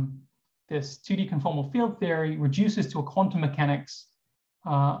 this 2D conformal field theory reduces to a quantum mechanics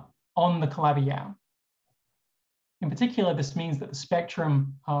on the Calabi-Yau. In particular, this means that the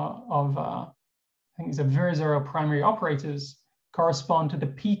spectrum of, I think these are zero primary operators, correspond to the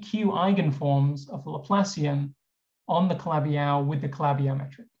PQ eigenforms of the Laplacian on the Calabi-Yau with the Calabi-Yau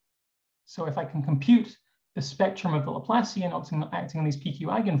metric. So if I can compute the spectrum of the Laplacian acting on these PQ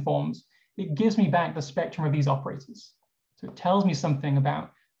eigenforms, it gives me back the spectrum of these operators. So it tells me something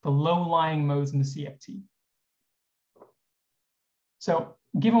about the low-lying modes in the CFT. So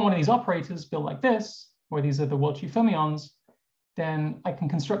given one of these operators built like this, where these are the Wiltshire fermions, then I can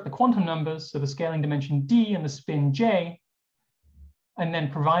construct the quantum numbers, so the scaling dimension d and the spin j, and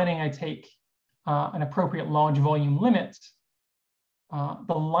then providing I take an appropriate large volume limit,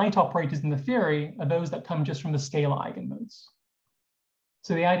 the light operators in the theory are those that come just from the scalar eigenmodes.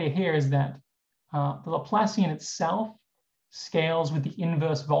 So the idea here is that the Laplacian itself scales with the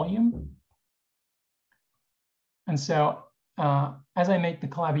inverse volume. And so as I make the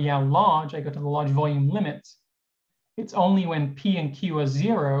Calabi-Yau large, I go to the large volume limit. It's only when P and Q are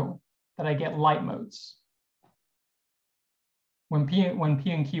 0 that I get light modes. When P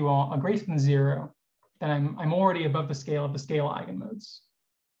and Q are greater than 0, then I'm already above the scale of the scalar eigenmodes.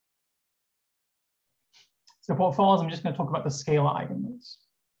 So for what follows, I'm just going to talk about the scalar eigenmodes.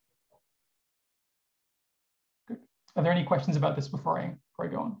 Good. Are there any questions about this before I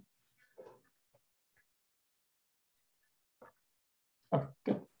go on? Okay,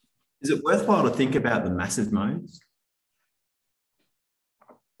 good. Is it worthwhile to think about the massive modes?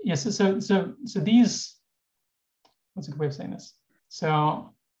 Yes. So these. What's a good way of saying this?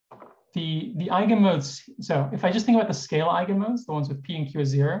 So the eigenmodes. So if I just think about the scalar eigenmodes, the ones with P and Q as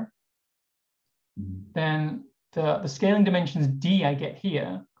 0, then the scaling dimensions d I get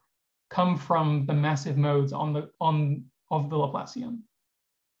here come from the massive modes of the Laplacian.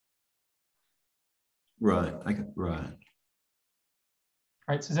 Right. Okay. Right.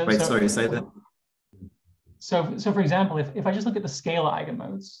 Right. So wait. Sorry. Say that. So for example, if I just look at the scalar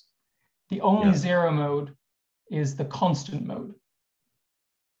eigenmodes, the only 0 mode is the constant mode.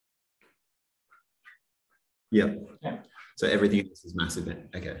 Yeah. So everything else is massive.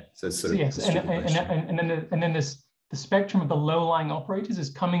 Okay. So it's sort of yes, and then the spectrum of the low-lying operators is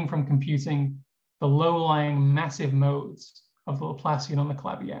coming from computing the low-lying massive modes of the Laplacian on the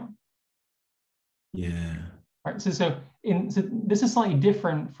Calabi-Yau. Yeah. Right. So this is slightly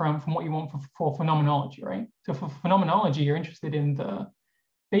different from what you want for phenomenology, right? So for phenomenology, you're interested in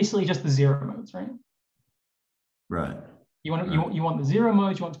basically just the 0 modes, right? Right. You want the 0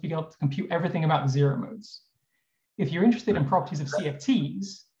 modes. You want to be able to compute everything about the 0 modes. If you're interested in properties of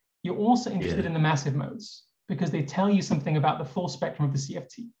CFTs, you're also interested in the massive modes because they tell you something about the full spectrum of the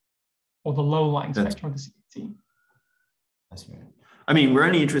CFT or the low-lying spectrum of the CFT. That's right. I mean, we're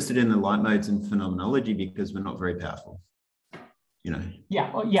only interested in the light modes in phenomenology because we're not very powerful, you know. Yeah.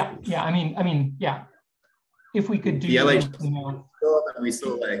 Well, yeah. I mean, yeah. If we could do the LH, we saw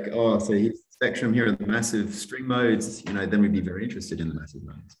like, oh, so here's spectrum here are the massive string modes, you know, then we'd be very interested in the massive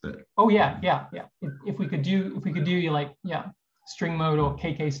modes. But oh yeah. If we could do like string mode or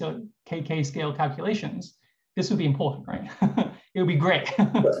KK scale calculations, this would be important, right? It would be great.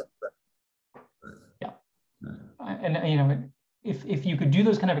 Yeah. And you know, if you could do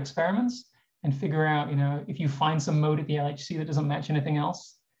those kind of experiments and figure out, you know, if you find some mode at the LHC that doesn't match anything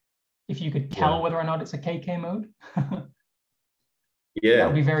else, if you could tell whether or not it's a KK mode, that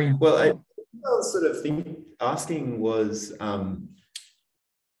would be very important. Well, I was sort of asking was,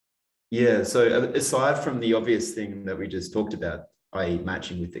 so aside from the obvious thing that we just talked about, i.e.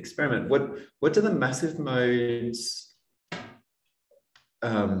 matching with the experiment, what do the massive modes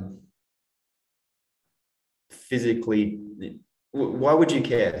physically, why would you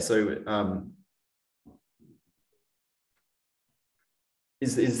care? So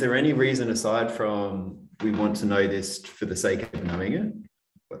is there any reason aside from we want to know this for the sake of knowing it?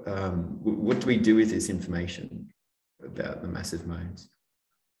 What do we do with this information about the massive modes?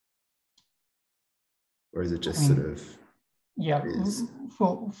 Or is it just sort of... Yeah,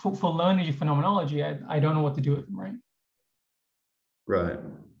 for learning phenomenology, I don't know what to do with them, right? Right.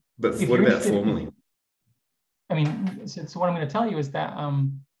 But what about formally? I mean, so what I'm going to tell you is that,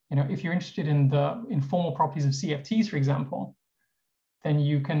 you know, if you're interested in formal properties of CFTs, for example, then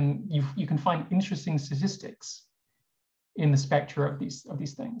you can find interesting statistics in the spectra of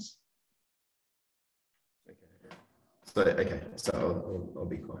these things. Okay, so I'll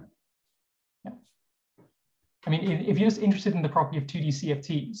be quiet. Yeah. I mean, if you're just interested in the property of 2D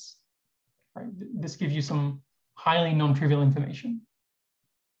CFTs, right, this gives you some highly non-trivial information.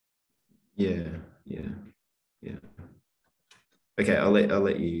 Yeah. Yeah. Okay, I'll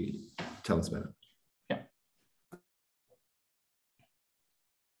let you tell us about it. Yeah.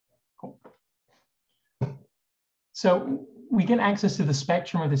 Cool. So we get access to the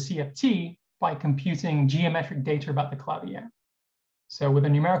spectrum of the CFT by computing geometric data about the Calabi-Yau. So with a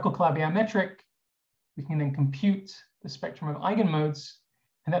numerical Calabi-Yau metric, we can then compute the spectrum of eigenmodes,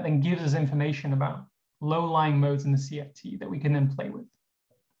 and that then gives us information about low-lying modes in the CFT that we can then play with.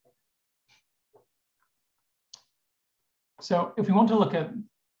 So if we want to look at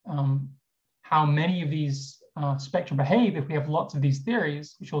how many of these spectra behave, if we have lots of these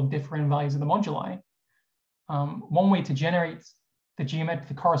theories, which will differ in values of the moduli, one way to generate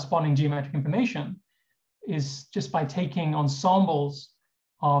the corresponding geometric information is just by taking ensembles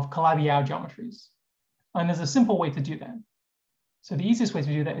of Calabi-Yau geometries. And there's a simple way to do that. So the easiest way to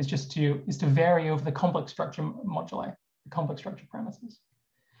do that is just to vary over the complex structure moduli, the complex structure parameters.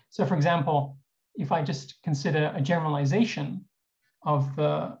 So for example, if I just consider a generalization of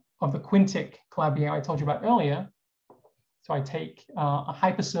the quintic Calabi-Yau I told you about earlier, so I take a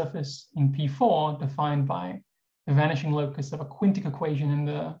hypersurface in P4 defined by the vanishing locus of a quintic equation in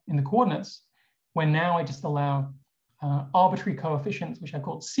the coordinates, where now I just allow arbitrary coefficients, which I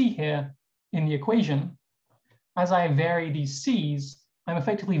called C here, in the equation. As I vary these C's, I'm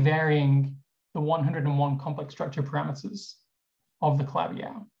effectively varying the 101 complex structure parameters of the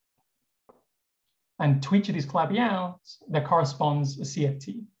Calabi-Yau. And to each of these Calabi-Yaus, there corresponds a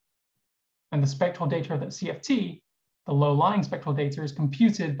CFT. And the spectral data of that CFT, the low-lying spectral data, is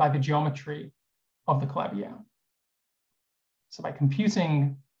computed by the geometry of the Calabi-Yau. So by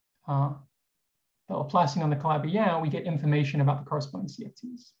computing the Laplacian on the Calabi-Yau, we get information about the corresponding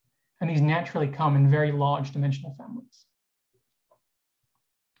CFTs. And these naturally come in very large dimensional families.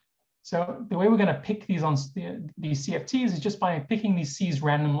 So the way we're going to pick these CFTs is just by picking these C's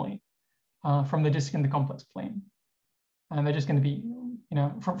randomly from the disk in the complex plane. And they're just going to be,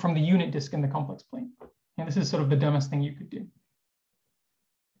 from the unit disk in the complex plane. And this is sort of the dumbest thing you could do.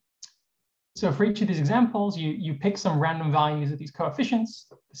 So for each of these examples, you pick some random values of these coefficients,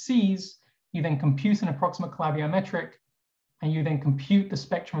 the C's, you then compute an approximate Calabi-Yau metric, and you then compute the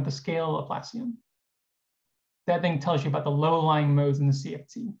spectrum of the scale Laplacian. That then tells you about the low-lying modes in the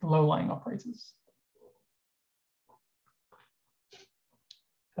CFT, the low-lying operators.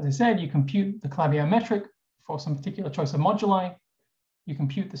 As I said, you compute the Calabi-Yau metric for some particular choice of moduli, you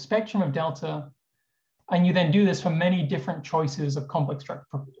compute the spectrum of delta, and you then do this for many different choices of complex structure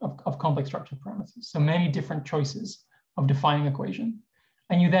parameters. So many different choices of defining equation.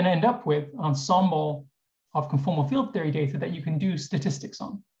 And you then end up with an ensemble of conformal field theory data that you can do statistics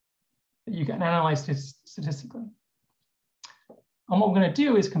on, that you can analyze statistically. And what we're going to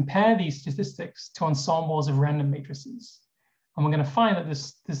do is compare these statistics to ensembles of random matrices. And we're going to find that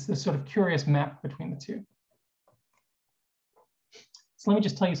this sort of curious map between the two. So let me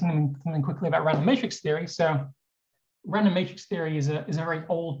just tell you something quickly about random matrix theory. So random matrix theory is a very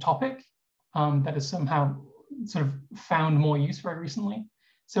old topic that has somehow sort of found more use very recently.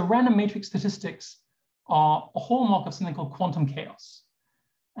 So random matrix statistics are a hallmark of something called quantum chaos.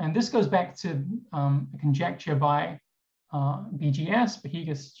 And this goes back to a conjecture by BGS,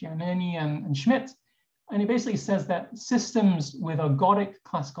 Bahigas, Giannini, and Schmidt. And it basically says that systems with ergodic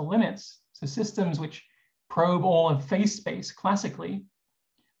classical limits, so systems which probe all of phase space classically,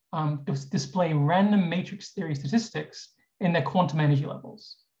 display random matrix theory statistics in their quantum energy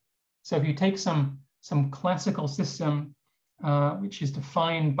levels. So if you take some classical system, which is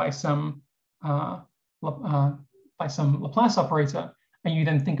defined by some Laplace operator, and you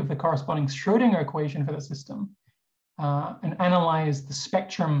then think of the corresponding Schrodinger equation for the system, and analyze the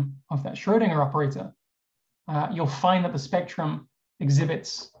spectrum of that Schrodinger operator, you'll find that the spectrum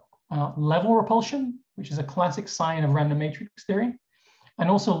exhibits level repulsion, which is a classic sign of random matrix theory, and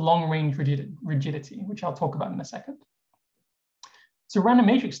also long-range rigidity, which I'll talk about in a second. So random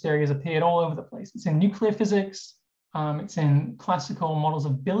matrix theory has appeared all over the place. It's in nuclear physics, it's in classical models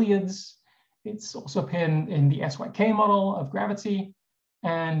of billiards, it's also appeared in the SYK model of gravity,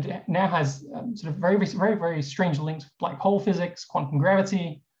 and it now has sort of very strange links with black hole physics, quantum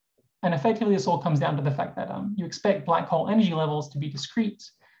gravity. And effectively, this all comes down to the fact that you expect black hole energy levels to be discrete,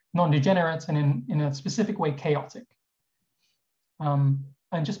 non-degenerate, and in a specific way, chaotic.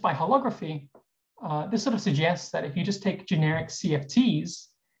 And just by holography, this sort of suggests that if you just take generic CFTs,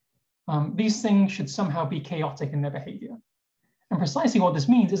 these things should somehow be chaotic in their behavior. And precisely what this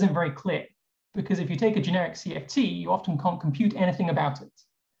means isn't very clear, because if you take a generic CFT, you often can't compute anything about it.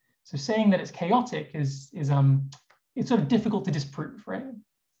 So saying that it's chaotic is it's sort of difficult to disprove, right?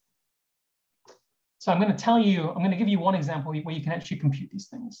 So I'm going to give you one example where you can actually compute these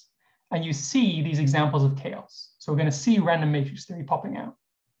things. and you see these examples of chaos. So we're going to see random matrix theory popping out.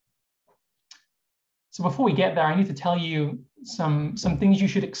 So before we get there, I need to tell you some things you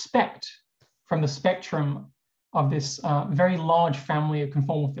should expect from the spectrum of this very large family of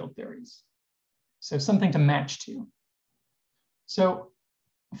conformal field theories. So something to match to. So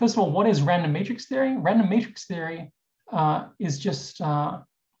first of all, what is random matrix theory? Random matrix theory is just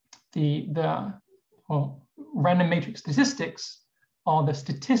random matrix statistics are the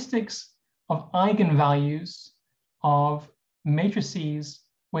statistics of eigenvalues of matrices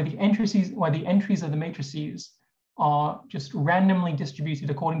where the entries of the matrices are just randomly distributed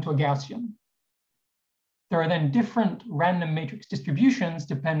according to a Gaussian. There are then different random matrix distributions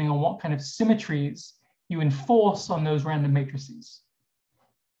depending on what kind of symmetries you enforce on those random matrices.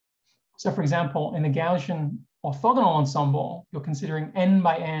 So for example, in the Gaussian orthogonal ensemble, you're considering n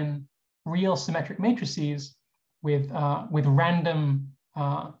by n real symmetric matrices with random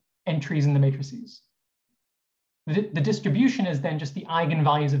entries in the matrices. The distribution is then just the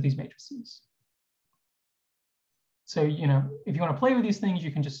eigenvalues of these matrices. So, you know, if you want to play with these things,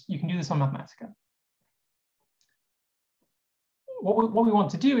 you can do this on Mathematica. What we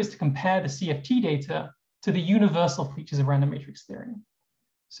want to do is to compare the CFT data to the universal features of random matrix theory.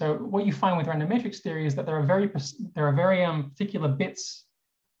 So what you find with random matrix theory is that there are very particular bits,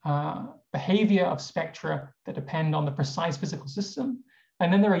 behavior of spectra that depend on the precise physical system,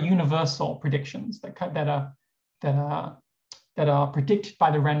 and then there are universal predictions that are predicted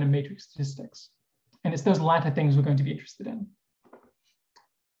by the random matrix statistics, and it's those latter things we're going to be interested in.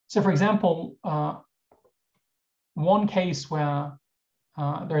 So, for example, one case where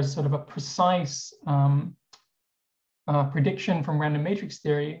there's sort of a precise prediction from random matrix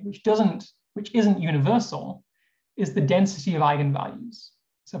theory, which isn't universal, is the density of eigenvalues.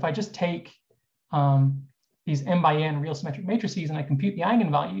 So if I just take these m by n real symmetric matrices and I compute the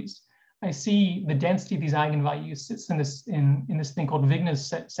eigenvalues, I see the density of these eigenvalues sits in this thing called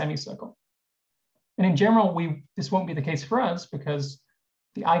Wigner's semicircle. And in general, this won't be the case for us because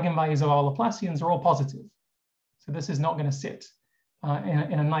the eigenvalues of our Laplacians are all positive. So this is not going to sit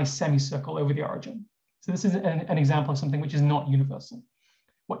in a nice semicircle over the origin. So this is an example of something which is not universal.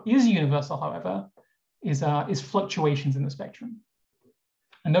 What is universal, however, is fluctuations in the spectrum.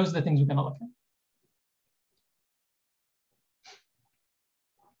 And those are the things we're going to look at.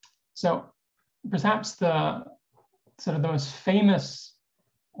 So perhaps the most famous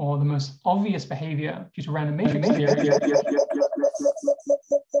or the most obvious behavior due to random matrix theory.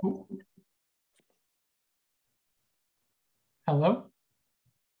 Hello?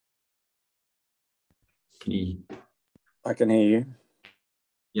 I can hear you.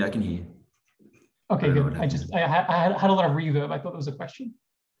 Yeah, I can hear you. Okay, good. I had a lot of reverb. I thought there was a question.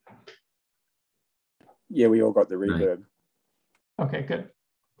 Yeah, we all got the reverb. Okay, good.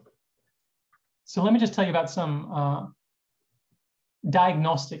 So let me just tell you about some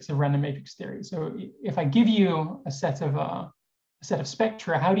diagnostics of random matrix theory. So if I give you a set of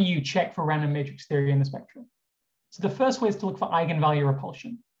spectra, how do you check for random matrix theory in the spectra? So the first way is to look for eigenvalue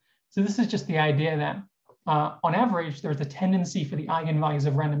repulsion. So this is just the idea that on average, there's a tendency for the eigenvalues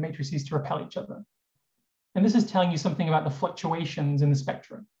of random matrices to repel each other. And this is telling you something about the fluctuations in the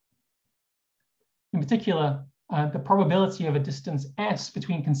spectrum. In particular, the probability of a distance s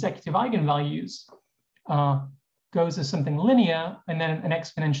between consecutive eigenvalues goes as something linear and then an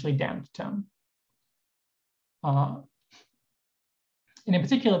exponentially damped term. And in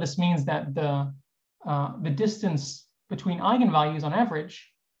particular, this means that the distance between eigenvalues on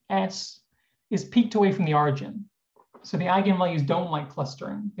average, s, is peaked away from the origin. So the eigenvalues don't like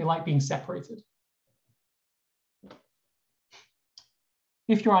clustering, they like being separated.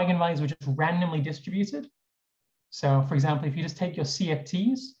 If your eigenvalues were just randomly distributed, so for example, if you just take your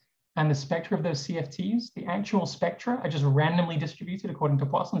CFTs and the spectra of those CFTs, the actual spectra are just randomly distributed according to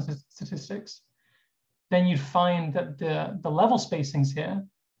Poisson statistics, then you'd find that the level spacings here,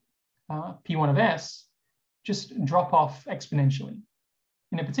 P1 of S, just drop off exponentially.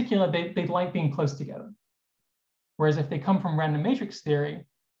 And in particular, they like being close together. Whereas if they come from random matrix theory,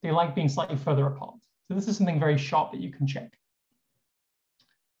 they like being slightly further apart. So this is something very sharp that you can check.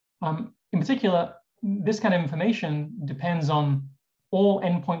 In particular, this kind of information depends on all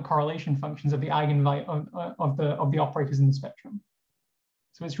endpoint correlation functions of the eigenvalue of the operators in the spectrum.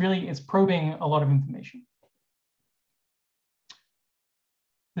 So it's probing a lot of information.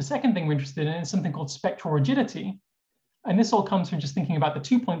 The second thing we're interested in is something called spectral rigidity. And this all comes from just thinking about the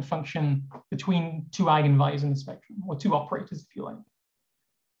two-point function between two eigenvalues in the spectrum, or two operators, if you like,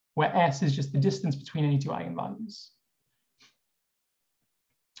 where S is just the distance between any two eigenvalues.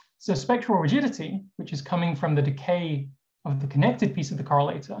 So spectral rigidity, which is coming from the decay of the connected piece of the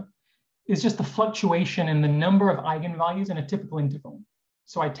correlator, is just the fluctuation in the number of eigenvalues in a typical interval.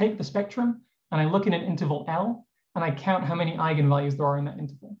 So I take the spectrum and I look in an interval L and I count how many eigenvalues there are in that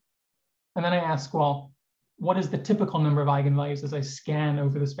interval. And then I ask, well, what is the typical number of eigenvalues as I scan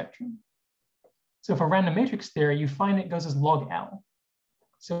over the spectrum? So for random matrix theory, you find it goes as log L.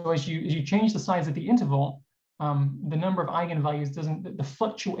 So as you change the size of the interval, the number of eigenvalues the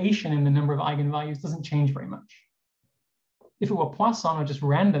fluctuation in the number of eigenvalues doesn't change very much. If it were Poisson or just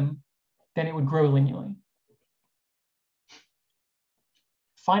random, then it would grow linearly.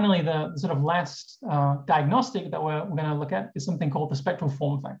 Finally, the sort of last diagnostic that we're going to look at is something called the spectral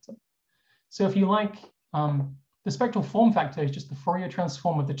form factor. So if you like, the spectral form factor is just the Fourier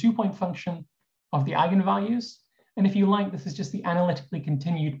transform of the two-point function of the eigenvalues. And if you like, this is just the analytically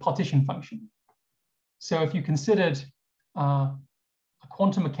continued partition function. So if you considered a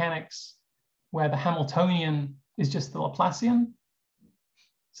quantum mechanics where the Hamiltonian is just the Laplacian,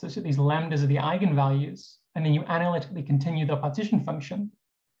 such that these lambdas are the eigenvalues, and then you analytically continue the partition function,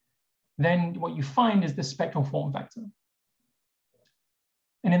 then what you find is the spectral form factor.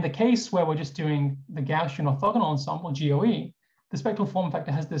 And in the case where we're just doing the Gaussian orthogonal ensemble, GOE, the spectral form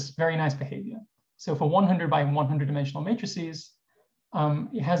factor has this very nice behavior. So for 100 by 100 dimensional matrices,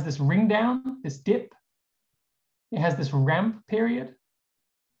 it has this ring down, this dip. It has this ramp period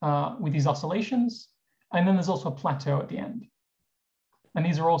with these oscillations. And then there's also a plateau at the end. And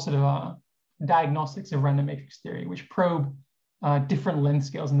these are all sort of diagnostics of random matrix theory, which probe different length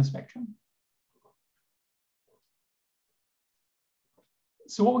scales in the spectrum.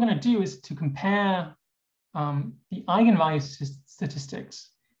 So what we're going to do is to compare the eigenvalue statistics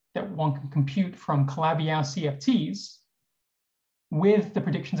that one can compute from Calabi-Yau CFTs with the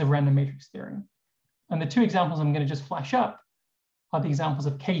predictions of random matrix theory. And the two examples I'm going to just flash up are the examples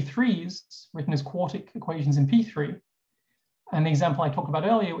of K3s written as quartic equations in P3, and the example I talked about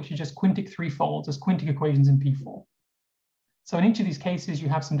earlier, which is just quintic threefolds as quintic equations in P4. So in each of these cases, you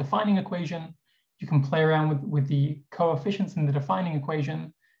have some defining equation. You can play around with the coefficients in the defining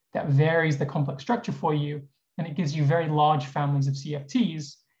equation that varies the complex structure for you, and it gives you very large families of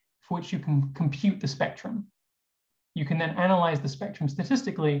CFTs for which you can compute the spectrum. You can then analyze the spectrum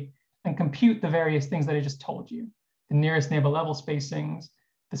statistically and compute the various things that I just told you, the nearest neighbor level spacings,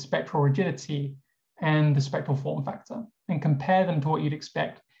 the spectral rigidity, and the spectral form factor, and compare them to what you'd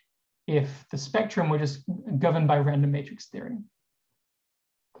expect if the spectrum were just governed by random matrix theory.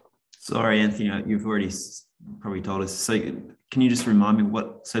 Sorry, Anthony, you've already probably told us. So can you just remind me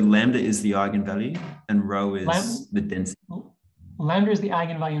what, so lambda is the eigenvalue and rho is the density? Lambda is the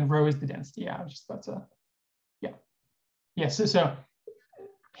eigenvalue and rho is the density. Yeah, I was just about to, yeah. Yeah, so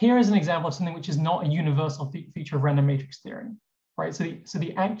here is an example of something which is not a universal feature of random matrix theory, right? So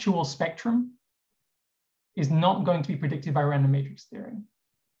the actual spectrum is not going to be predicted by random matrix theory,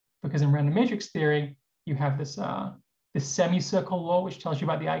 because in random matrix theory, you have this, this semicircle law, which tells you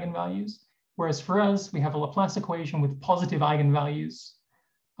about the eigenvalues. Whereas for us, we have a Laplace equation with positive eigenvalues,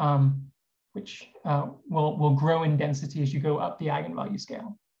 which will grow in density as you go up the eigenvalue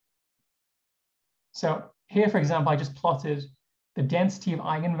scale. So here, for example, I just plotted the density of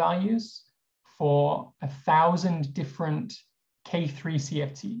eigenvalues for 1,000 different K3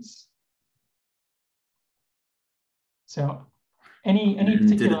 CFTs. So any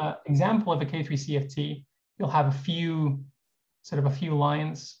particular example of a K3 CFT, you'll have a few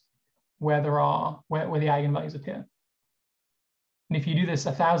lines where the eigenvalues appear. And if you do this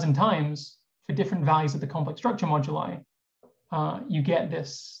 1,000 times for different values of the complex structure moduli, you get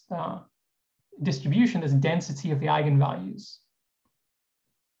this distribution, this density of the eigenvalues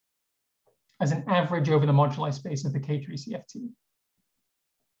as an average over the moduli space of the K3 CFT.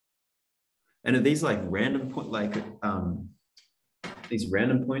 And are these like random these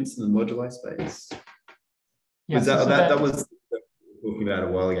random points in the moduli space? Yeah, that was talking about a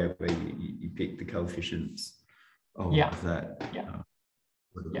while ago, where you picked the coefficients of that.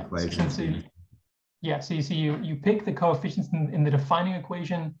 Yeah. So you pick the coefficients in the defining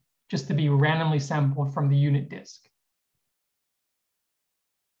equation just to be randomly sampled from the unit disk.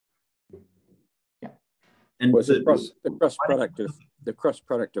 Yeah. And was the cross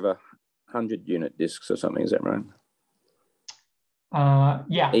product of 100 unit disks or something? Is that right?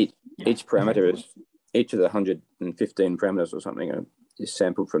 Yeah. Each parameter is, each of the 115 parameters or something is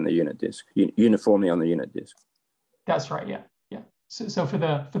sampled from the unit disk, uniformly on the unit disk. That's right. Yeah. So for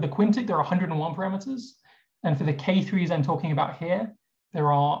the quintic, there are 101 parameters, and for the K3s I'm talking about here,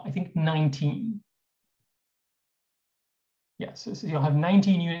 there are, I think, 19. Yeah. So you'll have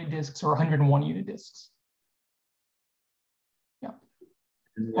 19 unit disks or 101 unit disks. Yeah.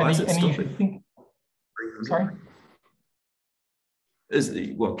 And why is it stopping? Sorry.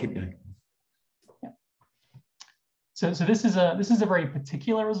 Well, keep going. So this is a very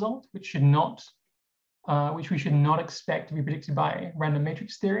particular result, which we should not expect to be predicted by random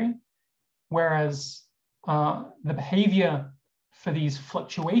matrix theory, whereas the behavior for these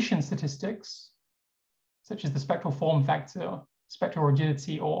fluctuation statistics, such as the spectral form factor, spectral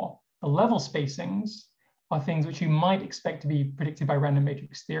rigidity, or the level spacings, are things which you might expect to be predicted by random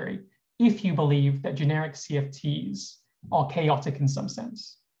matrix theory if you believe that generic CFTs are chaotic in some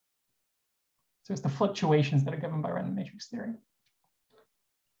sense. So it's the fluctuations that are governed by random matrix theory.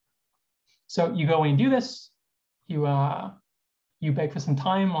 So you go and do this. You beg for some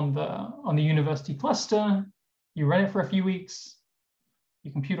time on the university cluster. You run it for a few weeks.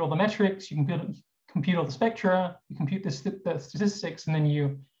 You compute all the metrics. You compute all the spectra. You compute the statistics, and then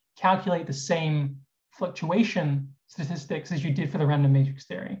you calculate the same fluctuation statistics as you did for the random matrix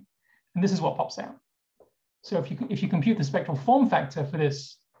theory. And this is what pops out. So if you compute the spectral form factor for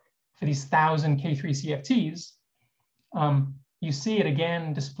these 1,000 K3 CFTs, you see it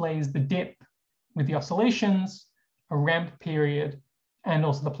again displays the dip with the oscillations, a ramp period, and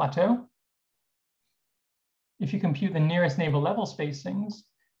also the plateau. If you compute the nearest neighbor level spacings,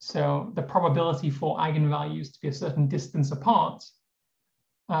 so the probability for eigenvalues to be a certain distance apart,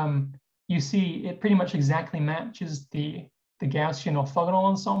 you see it pretty much exactly matches the Gaussian orthogonal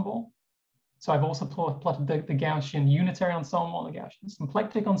ensemble. So I've also plotted the Gaussian unitary ensemble, the Gaussian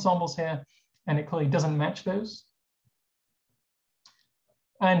symplectic ensembles here, and it clearly doesn't match those.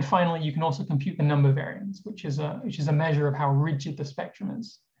 And finally, you can also compute the number variance, which is a measure of how rigid the spectrum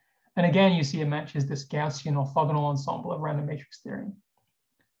is. And again, you see it matches this Gaussian orthogonal ensemble of random matrix theory.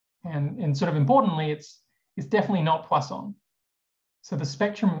 And sort of importantly, it's definitely not Poisson. So the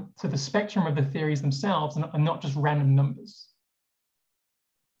spectrum of the theories themselves are not just random numbers.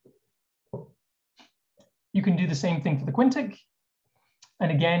 You can do the same thing for the quintic. And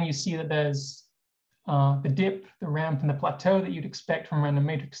again, you see that there's the dip, the ramp, and the plateau that you'd expect from random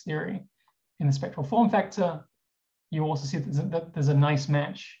matrix theory in the spectral form factor. You also see that there's a nice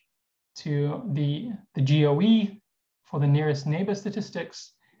match to the GOE for the nearest neighbor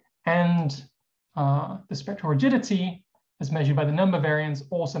statistics, and the spectral rigidity as measured by the number variance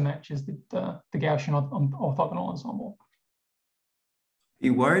also matches the Gaussian orthogonal ensemble. Are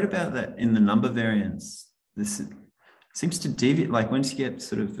you worried about that in the number variance? This seems to deviate, like once you get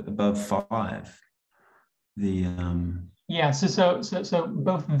sort of above 5, the yeah, so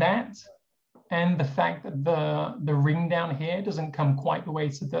both that and the fact that the ring down here doesn't come quite the way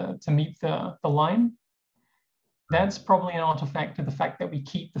to meet the line, that's probably an artifact of the fact that we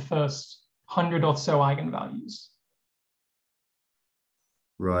keep the first 100 or so eigenvalues.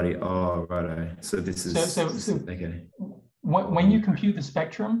 Righty. Oh, righto. So this is okay. When you compute the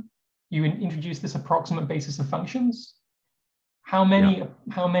spectrum, you introduce this approximate basis of functions. How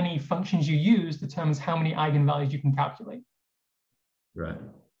many functions you use determines how many eigenvalues you can calculate. Right.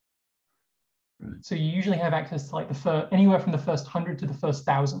 So you usually have access to like anywhere from the first 100 to the first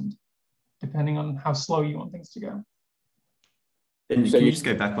 1,000, depending on how slow you want things to go. And so can you just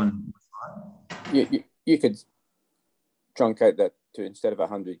go back on? You could truncate that to, instead of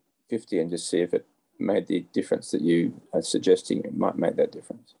 150, and just see if it made the difference that you are suggesting it might make that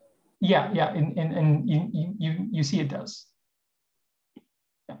difference. Yeah, and you see it does.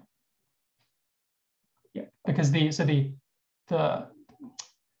 Yeah, because the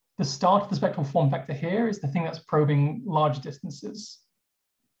start of the spectral form factor here is the thing that's probing large distances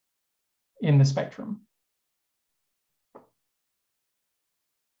in the spectrum.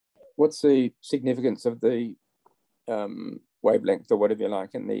 What's the significance of the wavelength, or whatever you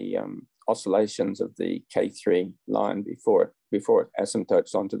like, in the oscillations of the K3 line before it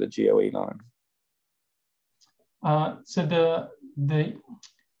asymptotes onto the GOE line? So the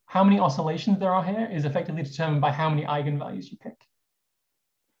how many oscillations there are here is effectively determined by how many eigenvalues you pick.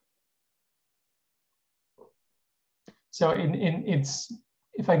 So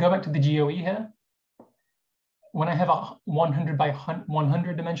if I go back to the GOE here, when I have a 100 by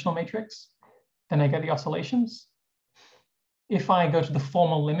 100 dimensional matrix, then I get the oscillations. If I go to the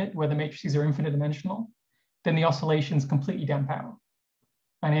formal limit where the matrices are infinite dimensional, then the oscillations completely damp out,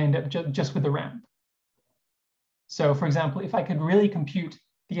 and I end up just with the ramp. So for example, if I could really compute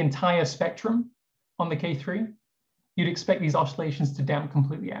the entire spectrum on the K3, you'd expect these oscillations to damp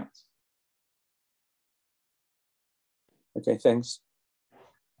completely out. Okay, thanks.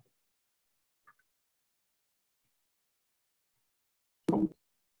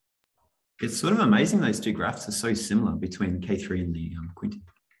 It's sort of amazing those two graphs are so similar between K3 and the quintic.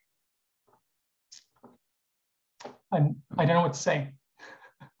 I don't know what to say.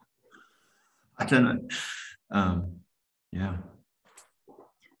 I don't know. Yeah.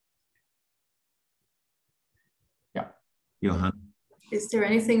 Yeah. Johan. Is there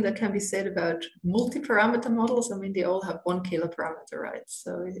anything that can be said about multi-parameter models? I mean, they all have one Kähler parameter, right?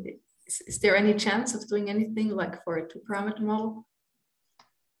 So is there any chance of doing anything like for a 2-parameter model?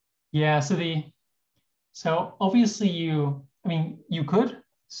 Yeah, so obviously you could.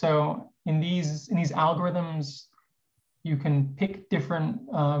 So in these algorithms, you can pick different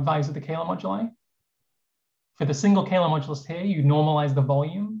values of the Kähler moduli. For the single Kähler modulus here, you normalize the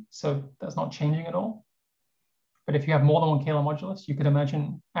volume, so that's not changing at all. But if you have more than one Kähler modulus, you could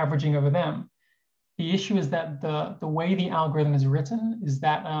imagine averaging over them. The issue is that the way the algorithm is written is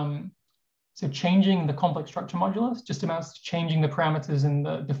that so changing the complex structure modulus just amounts to changing the parameters in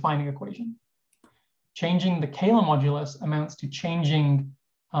the defining equation. Changing the Kähler modulus amounts to changing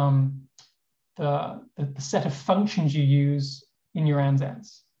the set of functions you use in your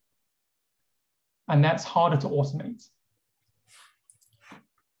ANZs. And that's harder to automate.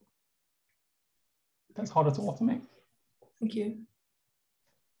 That's harder to automate. Thank you.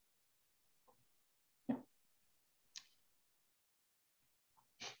 Yeah.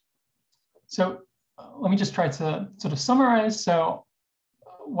 So let me just try to sort of summarize. So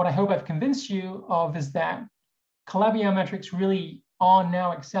what I hope I've convinced you of is that Calabi-Yau metrics really are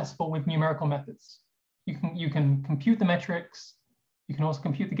now accessible with numerical methods. You can compute the metrics. You can also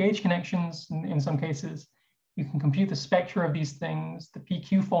compute the gauge connections in some cases. You can compute the spectra of these things, the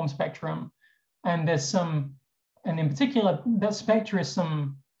PQ form spectrum. And and in particular, that spectra is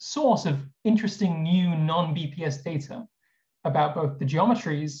some source of interesting new non-BPS data about both the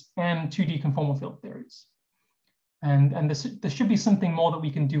geometries and 2D conformal field theories. And there should be something more that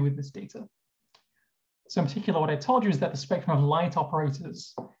we can do with this data. So in particular, what I told you is that the spectrum of light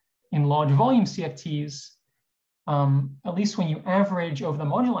operators in large volume CFTs, at least when you average over the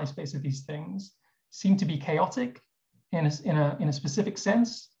moduli space of these things, seem to be chaotic in a specific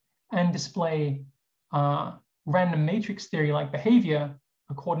sense and display random matrix theory-like behavior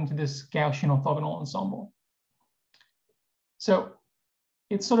according to this Gaussian orthogonal ensemble. So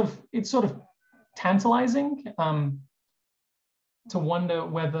it's sort of tantalizing to wonder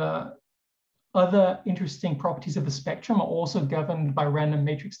whether other interesting properties of the spectrum are also governed by random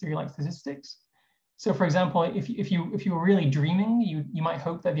matrix theory-like statistics. So for example, if you were really dreaming, you might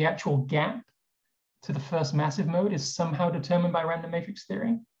hope that the actual gap to the first massive mode is somehow determined by random matrix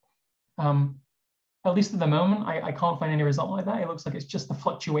theory. At least at the moment, I can't find any result like that. It looks like it's just the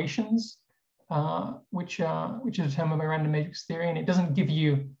fluctuations which are determined by random matrix theory, and it doesn't give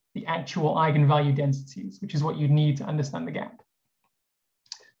you the actual eigenvalue densities, which is what you need to understand the gap.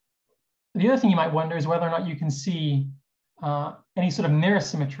 The other thing you might wonder is whether or not you can see any sort of mirror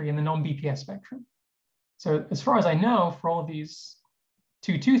symmetry in the non-BPS spectrum. So as far as I know, for all of these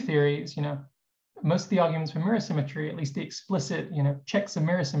 2-2 theories, most of the arguments for mirror symmetry, at least the explicit, checks of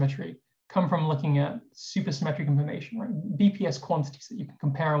mirror symmetry, come from looking at supersymmetric information, right? BPS quantities that you can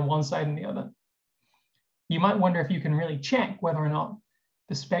compare on one side and the other. You might wonder if you can really check whether or not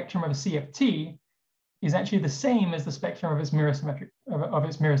the spectrum of a CFT is actually the same as the spectrum of its mirror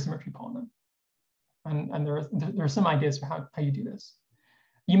symmetry partner. And there are some ideas for how you do this.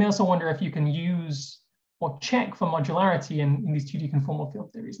 You may also wonder if you can use or check for modularity in these 2D conformal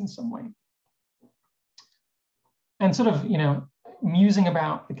field theories in some way. And sort of, musing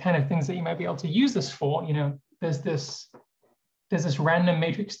about the kind of things that you might be able to use this for, there's this random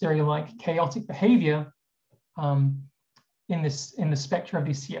matrix theory like chaotic behavior in the spectra of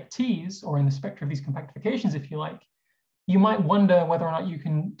these CFTs, or in the spectra of these compactifications, if you like. You might wonder whether or not you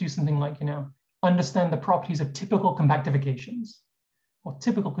can do something like, understand the properties of typical compactifications or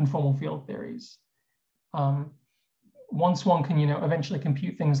typical conformal field theories. Once one can, eventually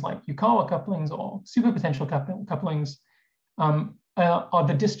compute things like Yukawa couplings or superpotential couplings, are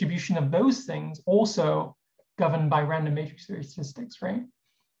the distribution of those things also governed by random matrix theory statistics, right?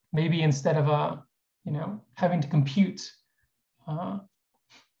 Maybe instead of having to compute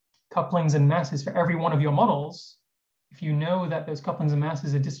couplings and masses for every one of your models, if you know that those couplings and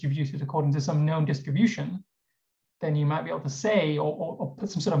masses are distributed according to some known distribution, then you might be able to say or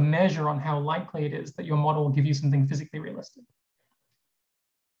put some sort of measure on how likely it is that your model will give you something physically realistic.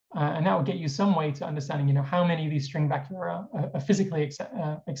 And that will get you some way to understanding, how many of these string vector are physically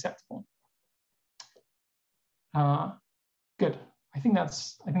acceptable. Good. I think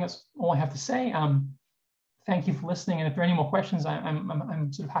that's all I have to say. Thank you for listening. And if there are any more questions,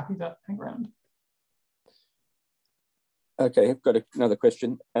 I'm sort of happy to hang around. Okay, I've got another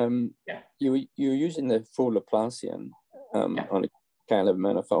question. Yeah. You're using the full Laplacian on a Kähler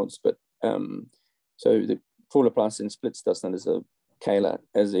manifolds, but so the full Laplacian splits doesn't as a Kähler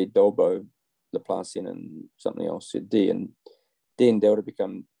as a Dolbeault Laplacian and something else. So D and delta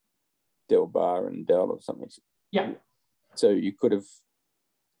become del bar and del or something. Yeah. So you could have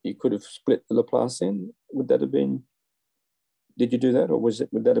split the Laplacian. Would that have been? Did you do that, or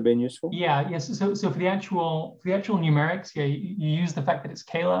would that have been useful? Yeah, yes. So for the actual numerics, yeah, you use the fact that it's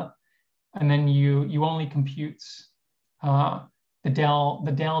scalar, and then you only compute the del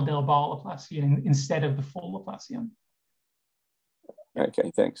bar Laplacian instead of the full Laplacian.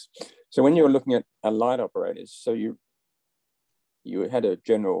 Okay, thanks. So when you were looking at light operators, so you had a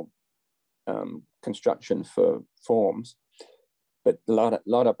general construction for forms, but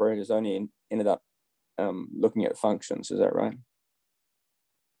light operators only ended up looking at functions. Is that right?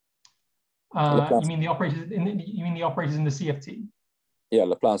 You mean the operators in the CFT? Yeah,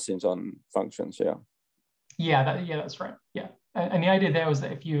 Laplacians on functions. Yeah. Yeah, that's right. Yeah, and the idea there was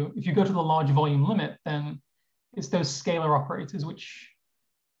that if you go to the large volume limit, then it's those scalar operators which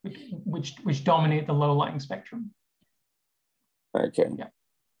dominate the low-lying spectrum. Okay. Yeah,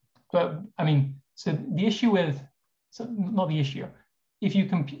 but I mean, so the issue with not the issue. If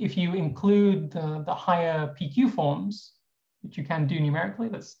you include the higher PQ forms, which you can do numerically,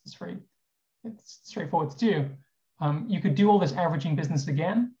 it's straightforward to do. You could do all this averaging business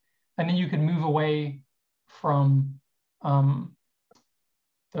again, and then you could move away from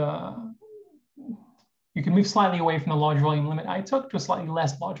you can move slightly away from the large volume limit I took to a slightly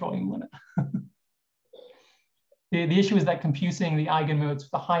less large volume limit. The issue is that computing the eigenmodes for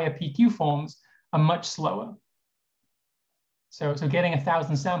the higher PQ forms are much slower. So getting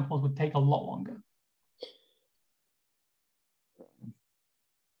 1,000 samples would take a lot longer.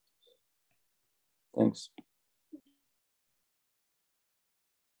 Thanks.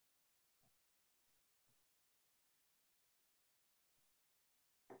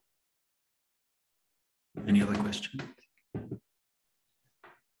 Any other questions?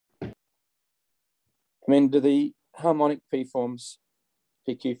 I mean, do the harmonic PQ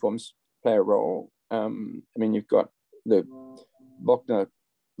forms play a role? I mean, you've got the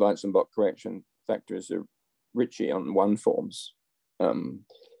Bochner-Weizenbach correction factors are Ricci on one forms.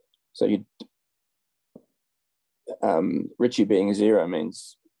 So Ricci being 0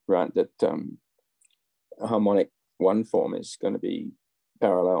 means, right, that a harmonic one form is going to be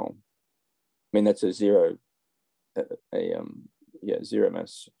parallel. I mean, that's a zero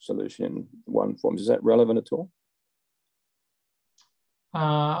mass solution in one form. Is that relevant at all?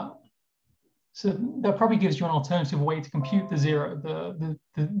 So that probably gives you an alternative way to compute the zero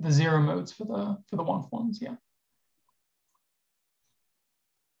modes for the one forms, yeah.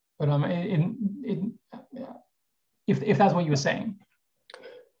 But if that's what you were saying.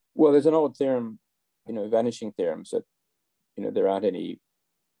 Well, there's an old theorem, vanishing theorems that, there aren't any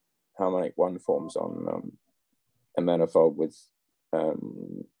harmonic one forms on a manifold with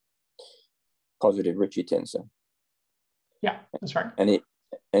positive Ricci tensor. Yeah, that's right.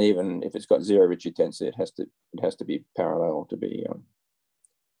 And even if it's got 0 Ricci tensor, it has to be parallel to be.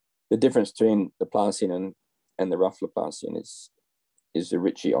 The difference between the Laplacian and the rough Laplacian is the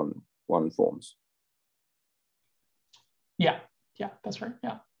Ricci on one forms. Yeah, that's right.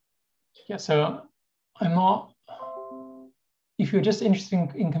 Yeah. So I'm not. If you're just interested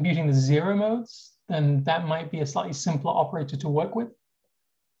in computing the 0 modes, then that might be a slightly simpler operator to work with.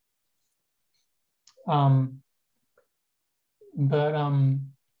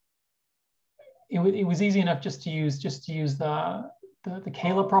 It was easy enough just to use the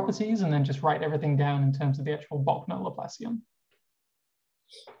Kähler properties and then just write everything down in terms of the actual Bochner Laplacian.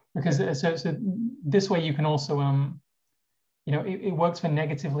 Because so this way you can also it works for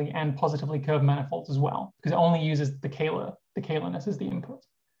negatively and positively curved manifolds as well, because it only uses the Kählerness as the input.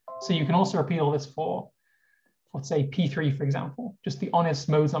 So you can also repeat all this for let's say P3, for example, just the honest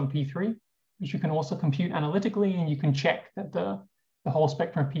modes on P3, which you can also compute analytically, and you can check that the whole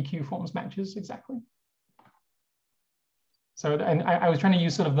spectrum of PQ forms matches exactly. So, and I was trying to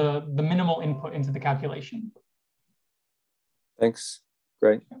use sort of the minimal input into the calculation. Thanks.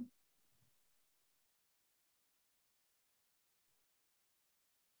 Great. Yeah.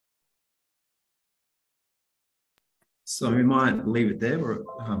 So we might leave it there. Or,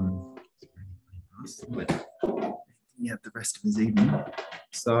 yeah, the rest of his evening.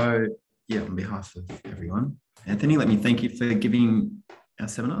 So yeah, on behalf of everyone, Anthony, let me thank you for giving our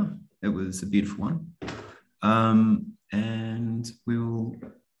seminar. It was a beautiful one. And we'll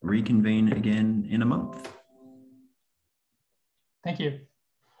reconvene again in a month. Thank you.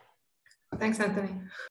 Thanks, Anthony.